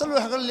mas pa salo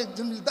hagal lek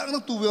dang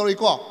nang tu be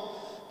ko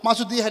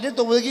masu di hade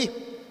to gi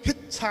hit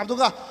sam do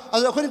ga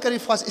adura khun kari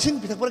facet ising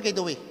pithak par kai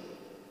do we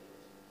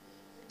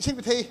ising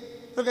pithai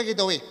par kai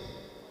do we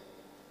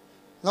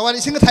lawari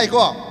ising thai ko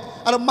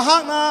aro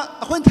mahana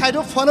akhoi thai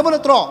do phone ba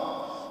tro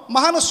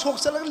mahana sok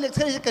salag lek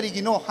thai kari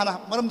gi no hana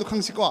maram du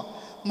khang si ko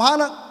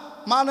mahana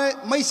mana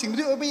mai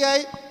singri obi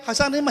ai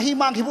hasang ni mahi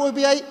mang hi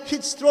obi ai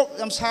heat stroke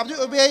yam sab di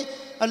obi ai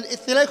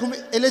telai khum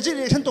allergic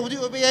reaction to di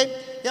obi ai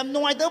yam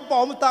nongai da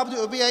pom tab di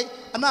obi ai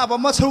ana ba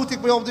ma saru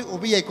tik ba di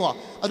obi ai ko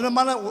aduna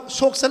mana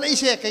sok sal ai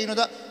se kai no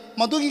da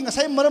madu gi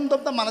ngasai maram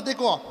dom ta mana de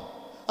ko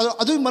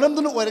adu maram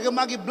du no oiraga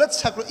magi blood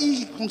sugar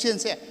I khongchen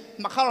se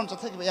makharam cha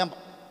thak ba yam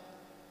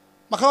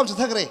makharam cha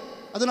thak re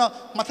aduna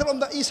matharam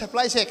da I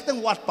supply se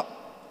kitang wat pa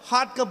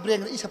heart ka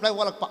brain I supply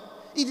walak pa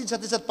I din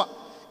chat pa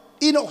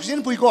I no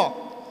oxygen pui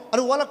ko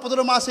aru walak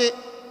padura ma se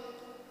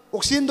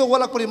oxygen do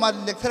walak pari ma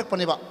lecture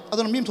pani ba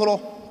adon mim tholo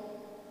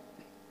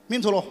ma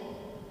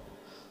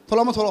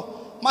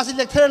tholo ma se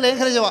lecture le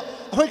khale jawa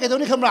hoi ke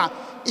doni khamra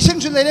ising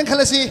chu le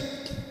khala si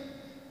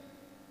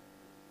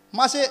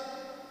ma se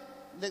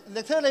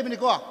lecture le bini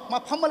ko ma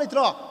phamma le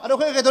tro aru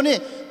hoi ke doni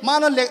ma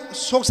na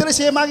soksere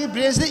se ma gi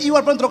brain se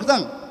iwar pan trok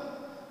tang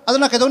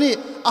adona ke doni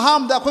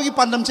aham da khoi gi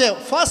pandam che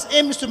first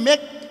aim is to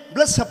make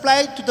blood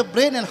supply to the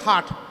brain and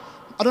heart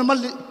adon ma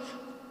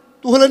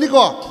tu holani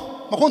ko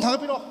ma khong thang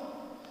piro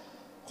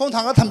khong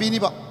thang ga thambi ni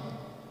ba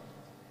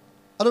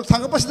adu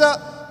thang pa sida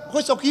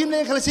khoi chokki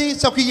ne khalasi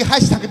chokki gi hai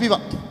thang bi ba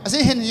ase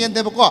hen yen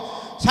de ba ko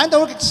san da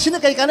sin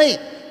kai ka nei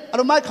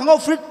adu mai khangau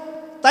fruit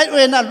tai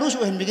we na lu su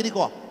hen bi gi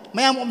ko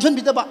mayam omson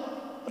bi da ba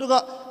adu ga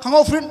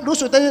khangau fruit lu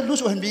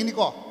su hen bi ni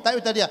ko tai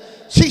we ta dia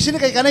sin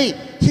kai ka nei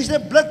sin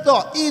blood to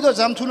I do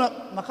jam thuna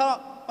makha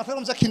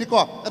matham sa khini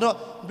ko adu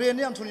brain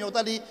ni am thun yo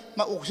ta di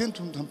ma oxygen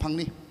thun tham phang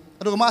ni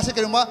adu ma se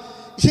ke ma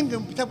ising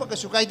gam pithak pa ka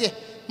sukai de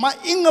ma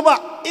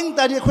ingaba ing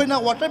tari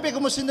khoina water bag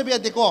mo sin be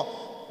de ko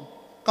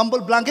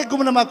kambal blanket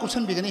gum na ma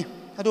kusan bi gani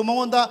adu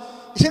mangonda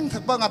ising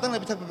thakpa ngatang na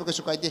pithak pa ka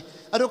sukai de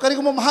adu kari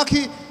gum ma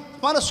ki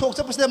mana sok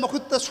cha pasde ma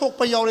khut ta sok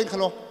pa yaw ren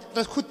khalo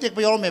ta khut tek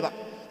pa yaw me ba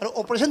adu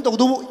operation to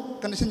du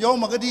condition yaw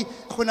ma ga di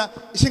khoina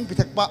ising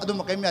pithak pa adu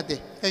ma kai me ate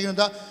kai gum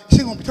da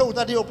ising gum pithau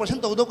ta di operation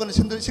to du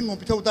condition do ising gum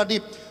pithau ta di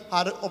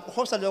har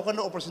hospital yaw kan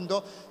operation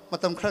do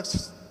matam khrak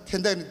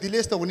tender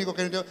delays to Unico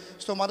can do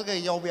stomach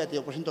yaw at the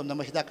operation of the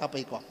Mahida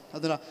Capico.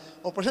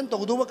 Operation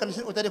to do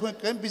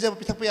can be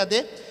Pitapia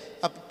de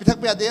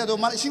Pitapia de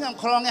Roman sing and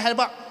Korang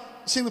Haba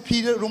sing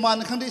Peter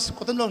Roman countries,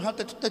 Cotton have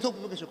to take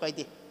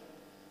Sukaiti.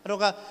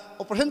 Roga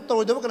operation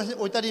to the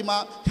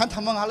Otarima can't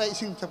among Hala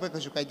sing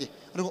Sukaiti.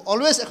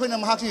 Always a queen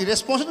of Mahaki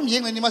responsible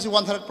young and you must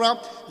want her crowd,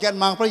 get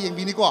Mampa and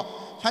Vinico,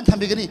 Tantam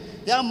beginning.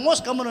 They are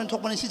most common in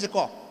Topani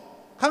Sijaco.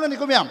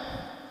 Hanganicomiam.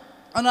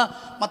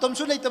 Ana matom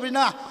su leita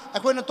bina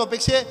akoi na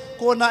topic se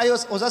ko na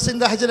ayos oza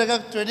sinda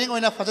hajaraga training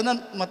oina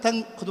fajana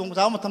matang khudung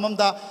jaw matamam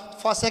da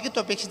first second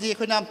topic si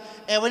akoi na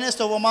awareness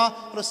to ma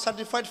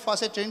certified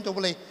first aid training to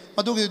bole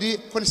madu gi di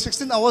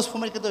 16 hours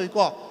format ka to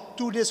ko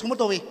 2 days huma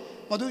to we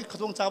madu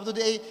khudung jaw to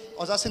di ai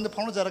oza sinda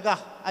phang jaraga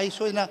ai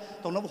soina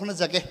to na khuna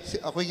jage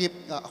akoi gi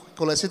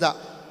college da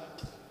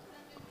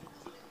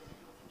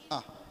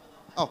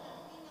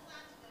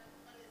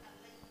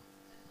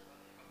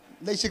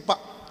leisik pa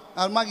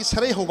almagi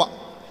sarai hoba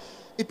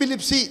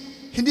epilepsy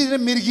hindi na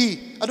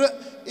mirgi ado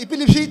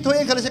epilepsy to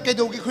en kala se kai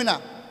dogi khuna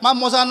ma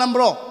moza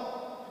nambro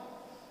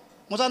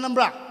moza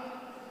nambra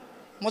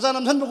moza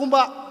namsan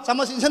bugumba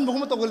samas insan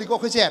bugumba to goli ko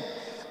khose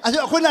ajo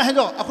akhoi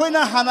hendo akhoi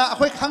na hana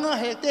akhoi khanga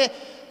hekte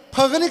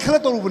phagani khala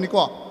to rubuni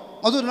ko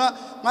adu na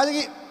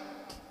magi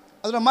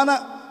adu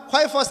mana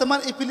khoi first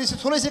man epilepsy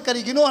thole se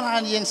kari gino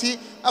han yengsi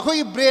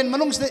akhoi brain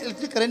manung se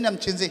electric current nam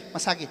chinje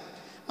masagi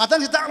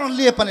matang se ta ron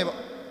le paneba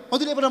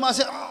adu le pana ma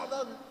se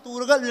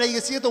Turaga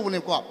legacy to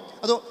Unequa.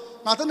 Although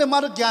not only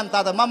Mother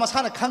Janta, Mamma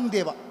Sana Kang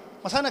Deva,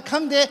 Masana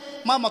Kang de,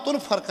 Mamma Ton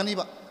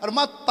Farcaniva, or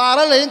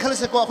Matara Lane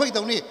Caliseco, wait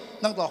only,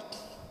 Nango.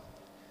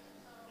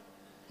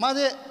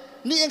 Mother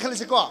Ni and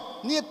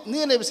Caliseco,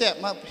 near Levice,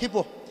 my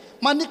hippo.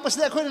 My Nick was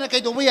there, couldn't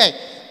get away.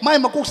 My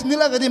Macooks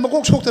Nilaga, the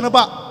Macooks hooked on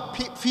about,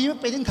 female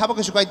painting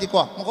Tabacus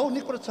Guidico, Mago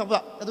Nicola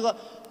Saba,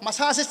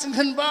 Massas in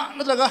Hanba,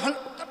 not like a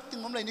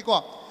hundred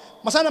Nico.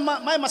 Masana,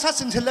 my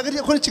Massas in Telagadi,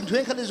 according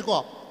to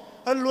Caliseco.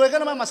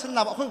 Luegan my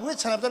Masana,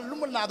 which I have the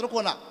Lumen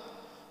Nadrocona.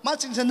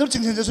 Matching and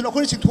nurturing the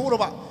according to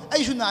Torova.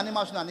 I should not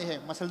animate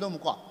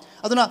Masaldomuka.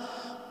 I don't know.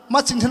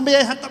 Matching and Bay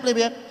had to play.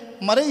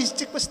 Marie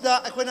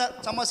Chickpasta,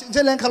 Aquina, Samas in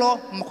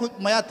Zelancalo,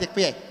 Maya take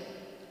pay.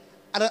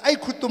 And I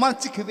could to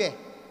Mantic Bay.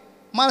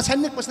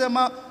 Marsanik was the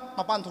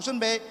Mapantosan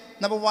Bay,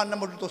 number 1,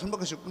 number 2,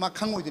 because my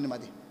Kango in the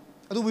Madi.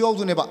 I do we all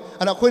do never.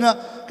 And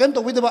Aquina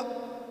can't with the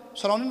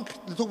surrounding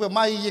the two of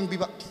my young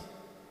people.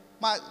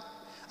 My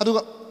I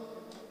do.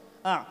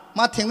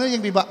 Ma thengna yang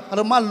biba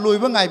aro ma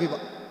loiba ngai biba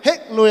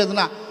hek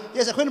loyadna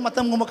yes akhoi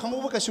matam guma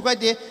khamu ka sukai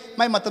de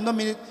mai matam no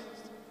minute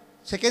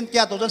second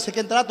kya to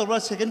second tra to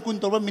second kun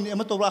to minute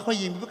ama to akhoi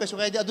yeng biba ka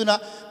sukai de aduna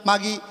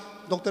magi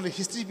doctor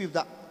history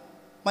bibda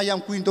ma yang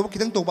kuin to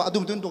kitang to ba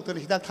adu tun doctor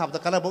hidak thab da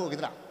kala bo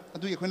gidra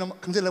adu akhoi na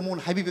khangjela mon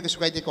haibi ka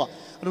sukai de ko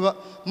aro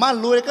ma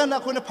loy ka na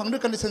akhoi na phangdu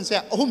condition se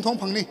ahum thong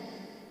phangni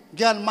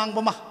gyan mang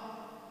ba ma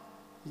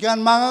gyan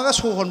manga ga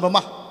so hon ba ma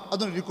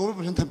adu recovery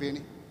percent thambe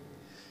ni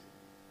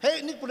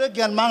Hey, Nick put a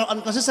gan mang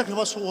unconscious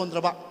was so on the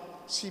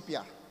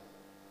CPR.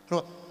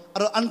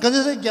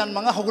 Unconscious gan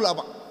manga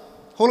hogulaba.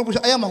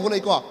 Holobush, I am a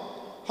holaiko.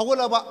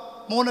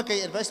 Hogulaba,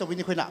 Monake advice of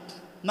Winniquina.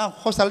 Now,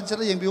 hostile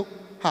young view.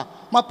 Ha,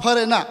 my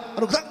parena.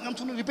 I'm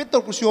to repeat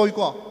to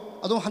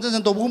Pushoiko. I don't hundreds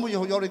and whom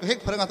you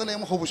hate for another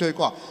name of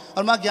Hobushoiko.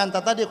 Almagian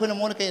Tata, the Queen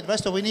Monake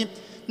advice of Winnie.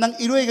 Nang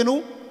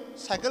Irueganu,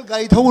 cycle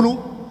guide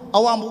Holu,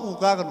 Awamu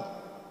Ugaganu.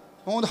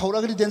 On the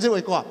Holagri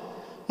Denzel.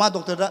 Ma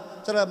doctor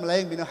Tara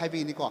Malayang Bina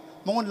Habi Nico,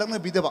 Mon Lagna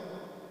Bidaba.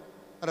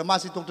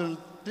 Ramasi doctor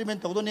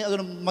treatment of the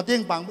other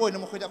Mating Bang boy,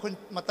 no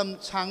Matam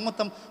Chang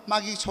Matam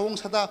Magi Chong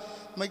Sata,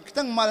 my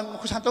Tang Madam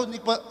Kusanto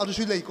Nipa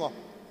Arusileco,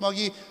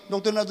 Magi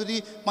Doctor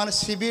Naduri, Man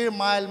severe,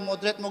 mild,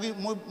 moderate,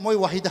 Moy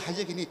Wahida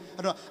Hajekini,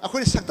 I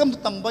could Satam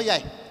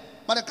Tambaya,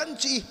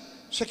 Manakanchi,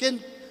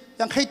 second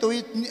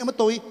Yankatoi,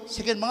 Nimatoi,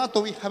 second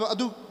Mangatoi, have a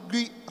do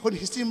agree when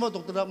history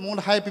doctor Mon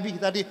High Pibi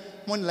Daddy,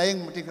 Mon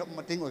Laying Mating or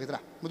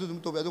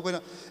Mudum to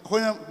Beduana,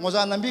 when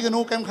Mozambique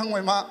no can come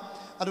with Ma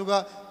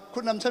Aduga,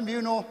 couldn't some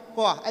you know,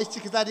 I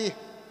stick it daddy.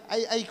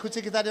 I could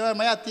take it daddy,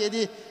 my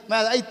ati,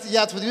 my 8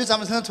 yards with you,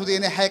 something to the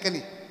any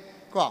hackney.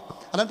 Go,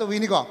 I don't know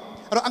Winnigo.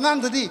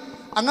 Angang the D,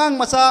 Angang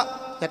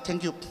Masa,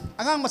 thank you.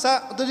 Angang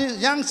Masa, the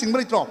young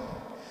single drop.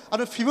 I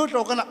don't feel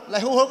broken,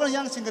 like Hogan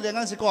young single young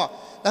Sico.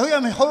 Like I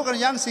am Hogan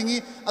young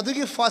singing, I do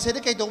give fast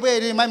educate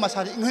away in my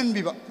Masari in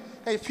Henbiba.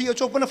 I feel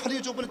open a funny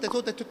open they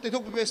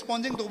took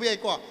responding to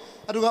Vico.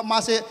 I do got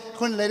Mase,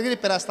 when Lady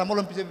Perastamol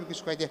and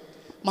Pisquide.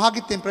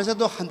 Mahaki temperature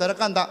do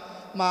Handarakanda,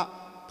 Ma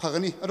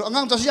Pagani.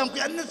 Among the young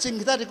cannot sing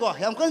that go. I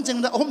am going to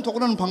sing the home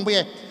token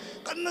Pangbe.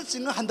 Cannot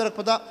sing 100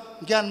 pada,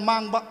 Gan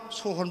Manga,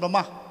 Sohon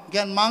Bama,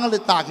 Gan Manga the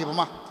Taki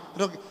Bama,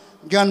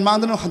 Gan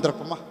Mandano 100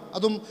 Pama.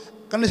 Adum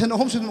condition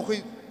homes in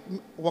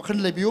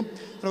Wakan Lebu,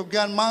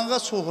 Gan Manga,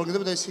 Sohon the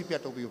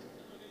CPR to you.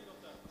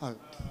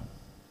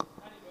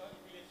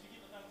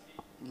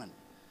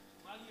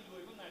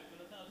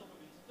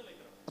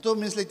 To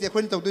means like the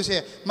acquaintance to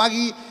say,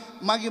 Maggie,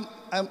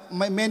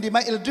 Mandy,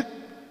 my electric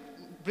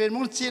brain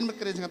won't see my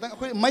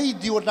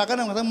dear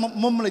Dagan,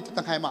 Mum like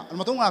Takama, and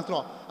Matung after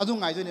all. I don't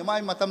know,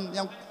 my Matam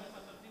young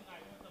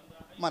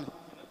man.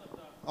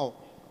 Oh.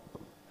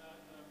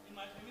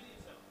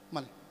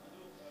 Money.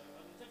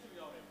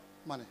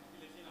 Money.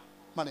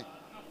 Money.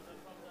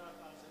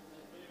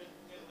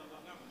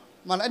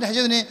 Money. Anh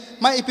hay ni,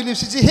 mai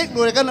epilepsy chỉ hết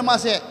rồi cái nama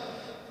sẽ,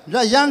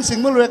 ra yang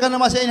sinh mới rồi cái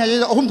nama sẽ anh hay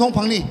hôm thong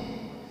phẳng ni,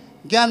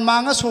 gian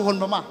mang cái số hồn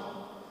mà,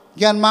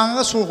 gian mang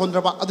cái số hồn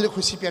ra ba, adil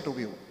khu시 piat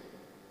ubiu,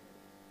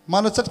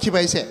 mana chat khi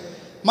bay sẽ,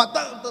 mà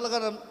ta là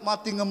cái mà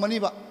tinggal mani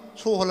ba,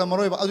 số hồn là mà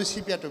rồi ba, adil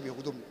si piat ubiu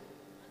kudum.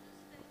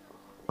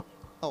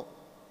 Oh.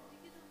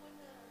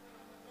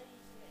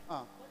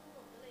 Ah.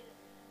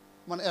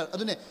 Mana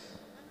adil ni.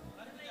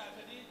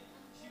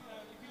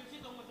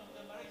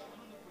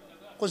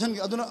 Question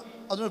aduna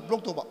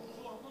block to ba.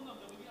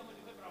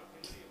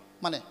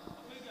 Mana?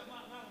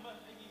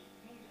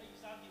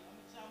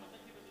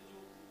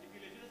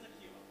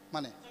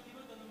 Mana?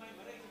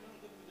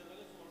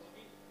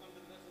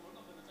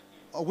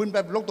 Win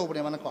by block to ba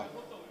ni mana ko?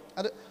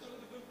 Ada.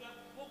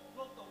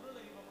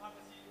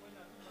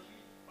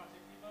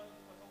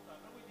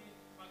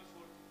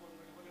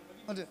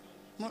 Ada.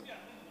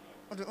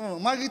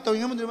 Magi to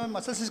ingam ni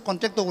masa sis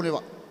contact to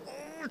ba.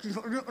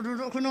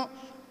 Kuno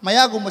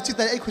maya go macik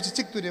tadi, aku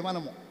cik tu dia mana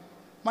mo?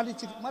 Mari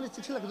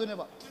cik sila kedua ni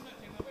ba?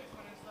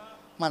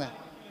 Mana?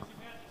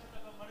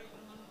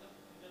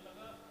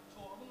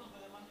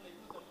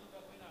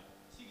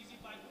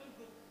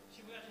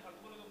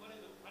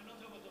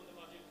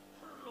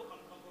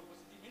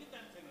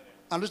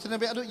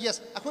 Understand be? Aduh yes,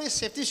 aku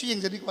safety issue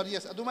yang jadi kuat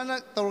yes. Aduh mana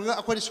tahu enggak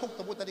aku sok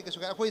tahu tadi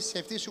kesukai. Aku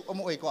safety issue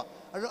amu eko.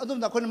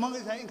 Aduh aku nak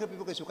saya ingkar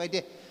pipu kesukai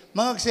deh.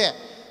 Mangak saya,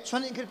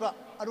 soalnya ingkar pa.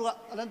 Aduh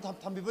alam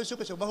tham pipu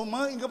kesukai so. Bahu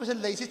mangak ingkar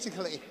pasal lain sih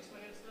cikhlai.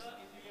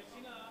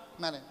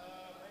 Mana?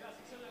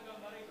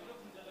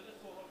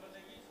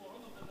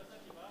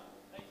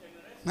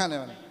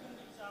 Mana?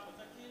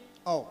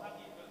 Oh.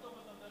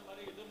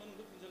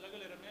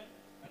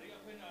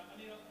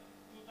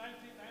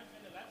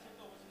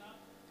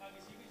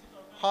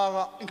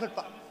 Haga ingkar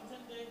pa.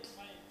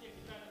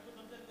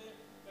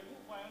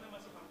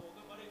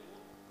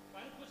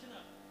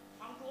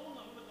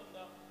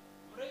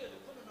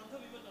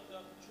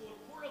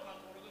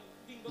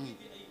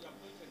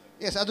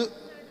 Yes, aduh.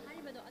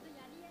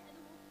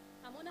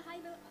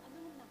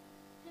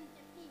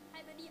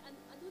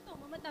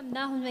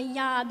 Dah hon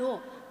ya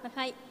do,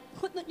 macam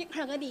khut nut yang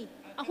kerja di.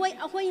 Aku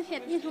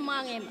set ni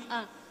semua ngem.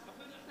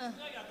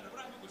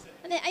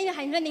 Ada ayah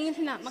hai running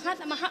sana,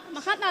 makat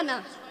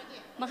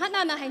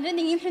nana hai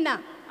running sana.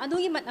 Aduh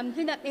ini macam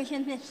sudah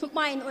patient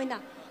supine oina.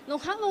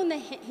 Lokak lo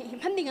ni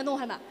pending aduh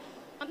haba.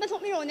 Apa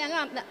sok miro ni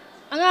angam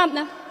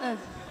na.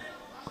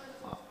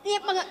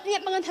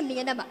 Lihat bangan thambi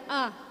ada ba.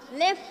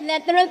 Left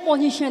lateral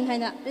position hai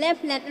na.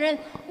 Left lateral.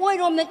 Oi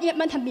rom na lihat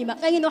bangan thambi ba.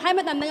 Kaya ino hai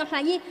macam dengan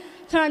lagi.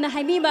 Sarana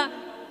hai bi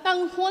ba.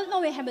 Tang phone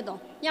lo we have do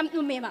yam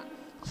tu me ba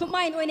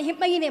sumai no ni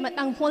hip bagi ne ma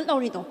tang phone lo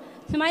ri do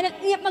sumai na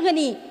yep ma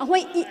gani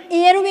ahoi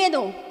airway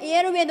do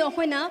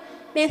ahoi na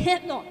be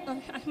head do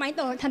sumai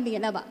to than bi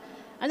na ba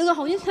adu ga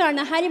hoi sar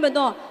na hari ba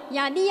do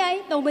ya di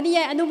ai to ba di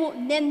ai adu bu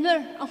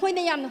danger ahoi na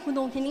yam na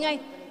khudong thin ngai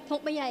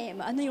thok ba yai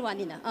ba anu wa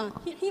ni na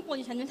hi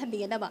position ni than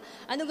bi na ba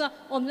adu ga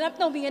observe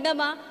to bi na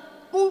ba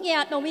pung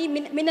ya to bi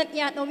minute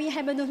ya to bi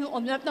hai ba do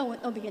observe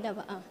to bi na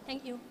ba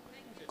thank you.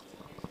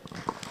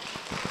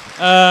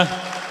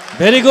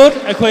 Very good.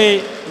 Aku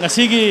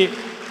ngasih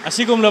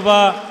asigum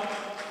laba.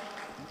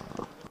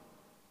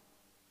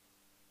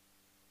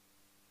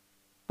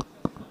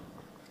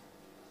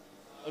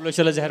 Lo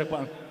salah jahar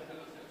pak.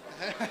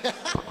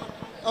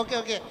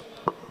 Okay.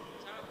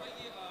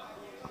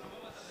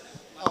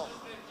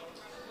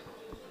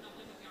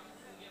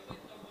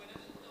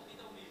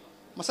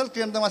 Masal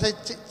kiam dah masai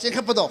cek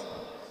apa tu?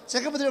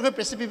 Cek apa tu? Aku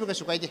presipi bukan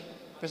sukai deh.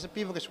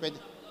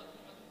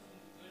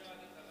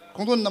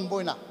 Kongtun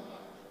namboy na.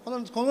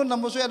 Kongtun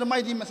namboy so ada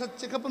mai di masal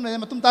cek apa ni?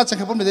 Matum tak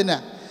cek apa ni deh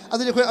na.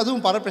 Adu aku adu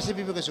para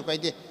presipi bukan sukai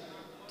deh.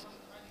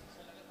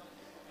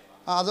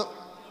 Adu.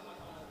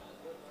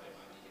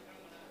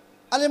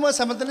 Alih mau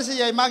sama tadi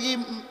saya magi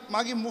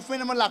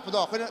movement nama lak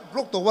pada. Aku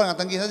blok tu orang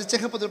tangki. Saya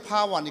cek apa tu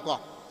power ni ko.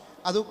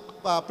 Adu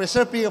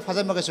pressure pi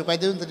fazal maga sukai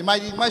deh. Tadi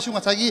mai sungai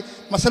lagi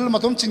masal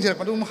matum cincin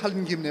pada hal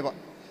mingim ni ba.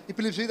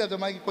 Epilepsy dah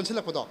mai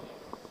konselak pada.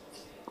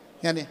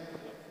 Yani.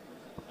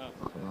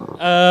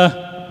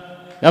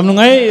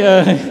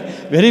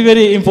 Very,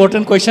 very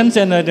important questions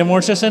and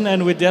demonstration,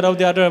 and with that of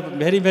the other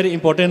very, very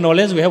important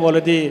knowledge we have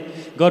already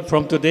got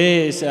from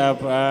today's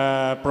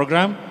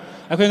program.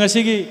 Aku yang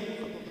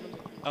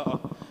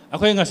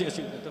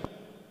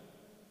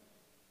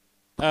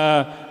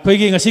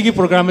ngasih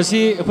program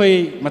si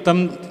aku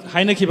matam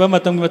haina kiba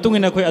matam matung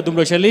ina aku adum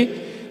loshali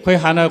aku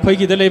hana aku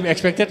kita le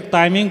expected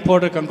timing for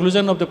the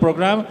conclusion of the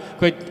program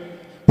aku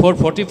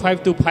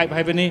 4:45 to 5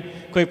 ni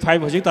aku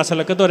 5 hojik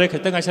tasal ke dore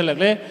kita ngasih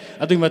lagle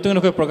adum matung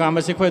aku program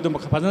si aku adum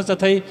kapan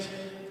sathai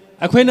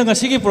aku yang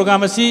ngasih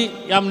program si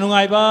yam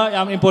nungai ba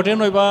yam important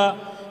oi ba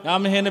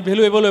yam hena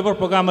valuable oi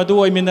program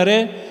adu oi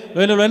minare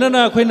loina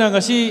na aku yang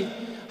ngasih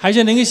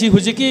haja nengi si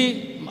hojiki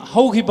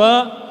hau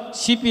kiba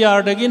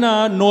CPR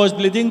dagina nose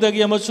bleeding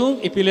dagi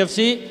amasung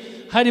epilepsy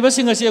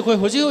हारिबसिंग असे अखोय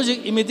होजिक होजिक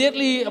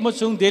immediately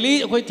अमसुंग daily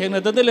अखोय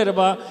थेंगनदन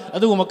लेरबा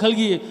अदुगु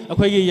मखलगी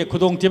अखोयगी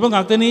खुदोंग थिबा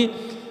गाक्तनी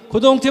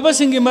खुदोंग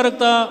थिबसिंग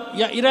मरक्ता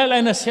या इराय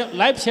लाइना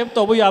life save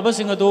तौबो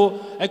याबसिंग अदो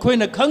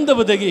अखोयना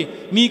खंगदबदगी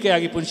मी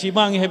कयागी पुंसी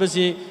मांगी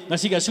हेबसि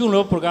ngasiga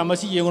sigunglo program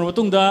asi yengor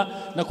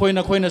matungda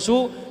nakhoina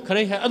su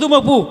khare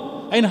adumapu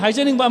aina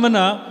haijaning ba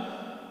mana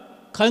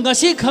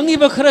khangasi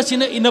khangiba khara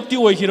sina inapti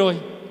oihiroi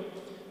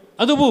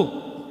adubu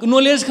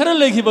knowledge khara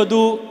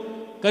lekhibadu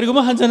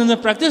kariguma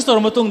hanjana practice tor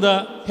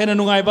matungda hena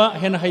nungaiba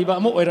hena haiba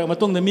mo oira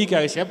matungda mi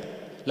kya sep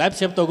life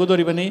sep to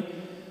godori bani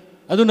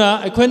aduna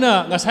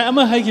akhoina ngasai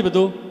ama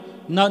haigibadu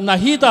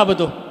nahi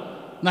tabadu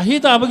nahi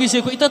tabagi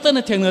se ko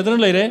itatana thengna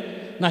leire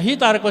nahi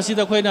tarakpasi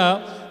da khoina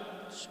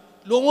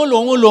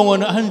longo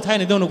na han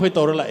thaina dong khoi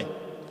tor lai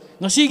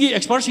ngasigi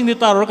expert sing de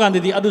taror kan de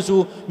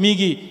adusu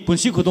migi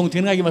punsi khudong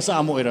thinga gi masa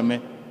amo oirame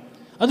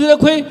adu da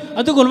khoi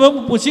adu golba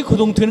punsi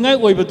khudong thinga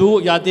oibadu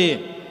yade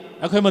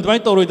akhoi madwai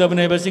toroi da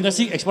bane ba sing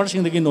ngasi expert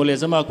sing de gi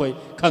knowledge ma khoi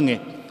khange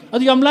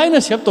adu yam laina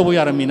sep to bo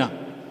yaramina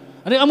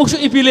are amuksu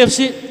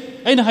epilepsy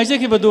aina haije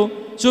ki badu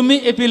chumi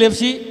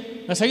epilepsy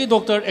ngasagi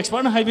doctor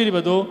expert na haibiri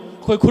badu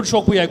khoi khud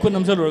shok pu yai khud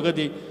namjal orga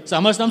di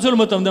samas namjal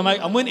matam da mai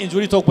amoin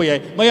injury thok pu yai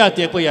maya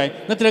te pu yai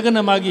natraga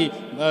na magi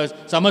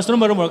samas no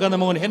marum orga na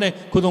mongon hene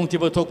khudong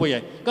tiba thok pu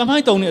yai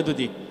kamhai tawni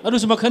adudi adu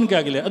suma khan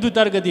ka gile adu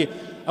tar ga di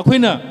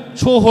akhoina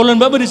so holan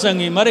ba bari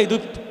sangi mare du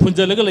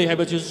phunjalaga lei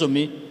haiba chu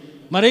sumi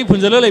mare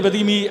phunjala lei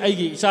badi mi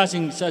aigi sa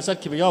sing sat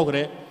ki ba yaw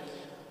gre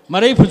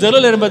mare phunjala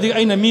lei badi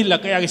aina mi la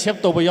kaya ge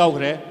sep to ba yaw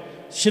gre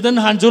sidan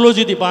han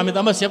zoology department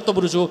ama sep to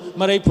burusu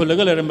mare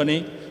phulaga lei bani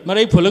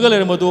mare phulaga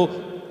lei madu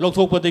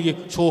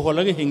lokthokpadagi so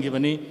holaga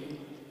hingibani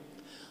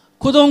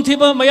khudong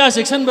thiba maya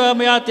section ba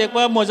maya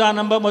tekba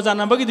moja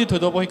number gi di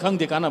thodo boi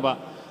khangde kana ba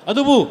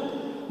adubu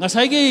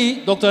ngasai gi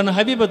doctor na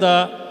habibada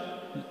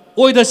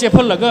oida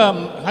sefal laga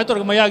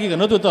haitor maya gi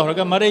gano to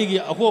horaga marei gi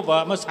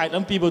ahoba ma side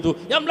am pibadu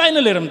yam line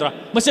leramdra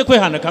mase khoi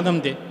hana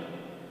khangamde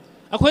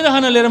akhoi da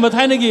hana leram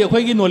thaina gi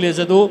akhoi gi knowledge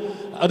adu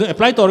adu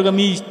apply torga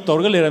mi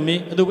torga lerami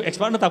adu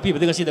expert na takpi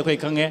badi gasi da khoi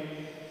khange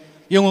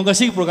yong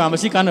gasi program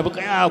asi kana ba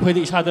kaya akhoi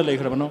di isa da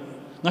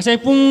leikrabano ngasai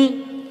pung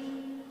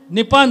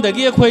nipan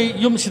dagi akhoi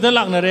yum sida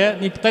laknare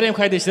ni tarem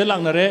khai de sida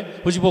laknare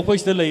hujibo khoi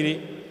sida leiri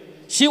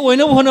si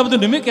oina hona badu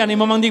nimi kyani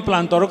mamang di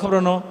plan tor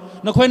khabrano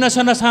nakhoi na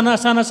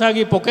sana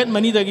sagi pocket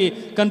money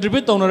dagi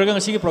contribute tonaraga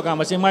ngasi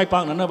program ase mai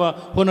pak na ba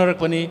honarak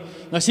pani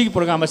ngasi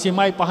program ase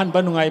mai pahan ba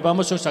nungai ba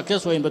ma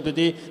success oin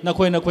badudi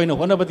nakhoi na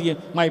hona badi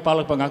mai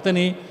palak pangak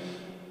tani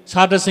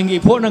sadra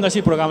singi pho na ngasi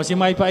program ase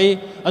mai pai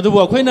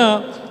adubu akhoi na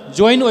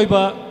join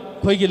oiba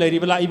khoi gi leiri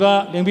bala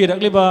iba lengbi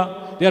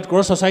rakliba Red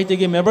Cross Society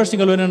के members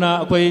single होने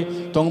ना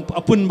कोई तों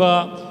अपुन बा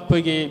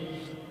कोई के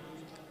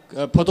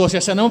photo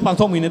session ना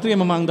पांथों मिने तो ये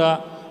ममांगदा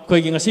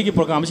कोई के ngasi की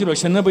program सी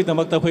रोशन ना भी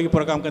तमकता कोई के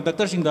program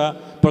conductor सिंगदा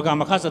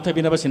program खास अथे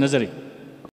बिना बस नजरी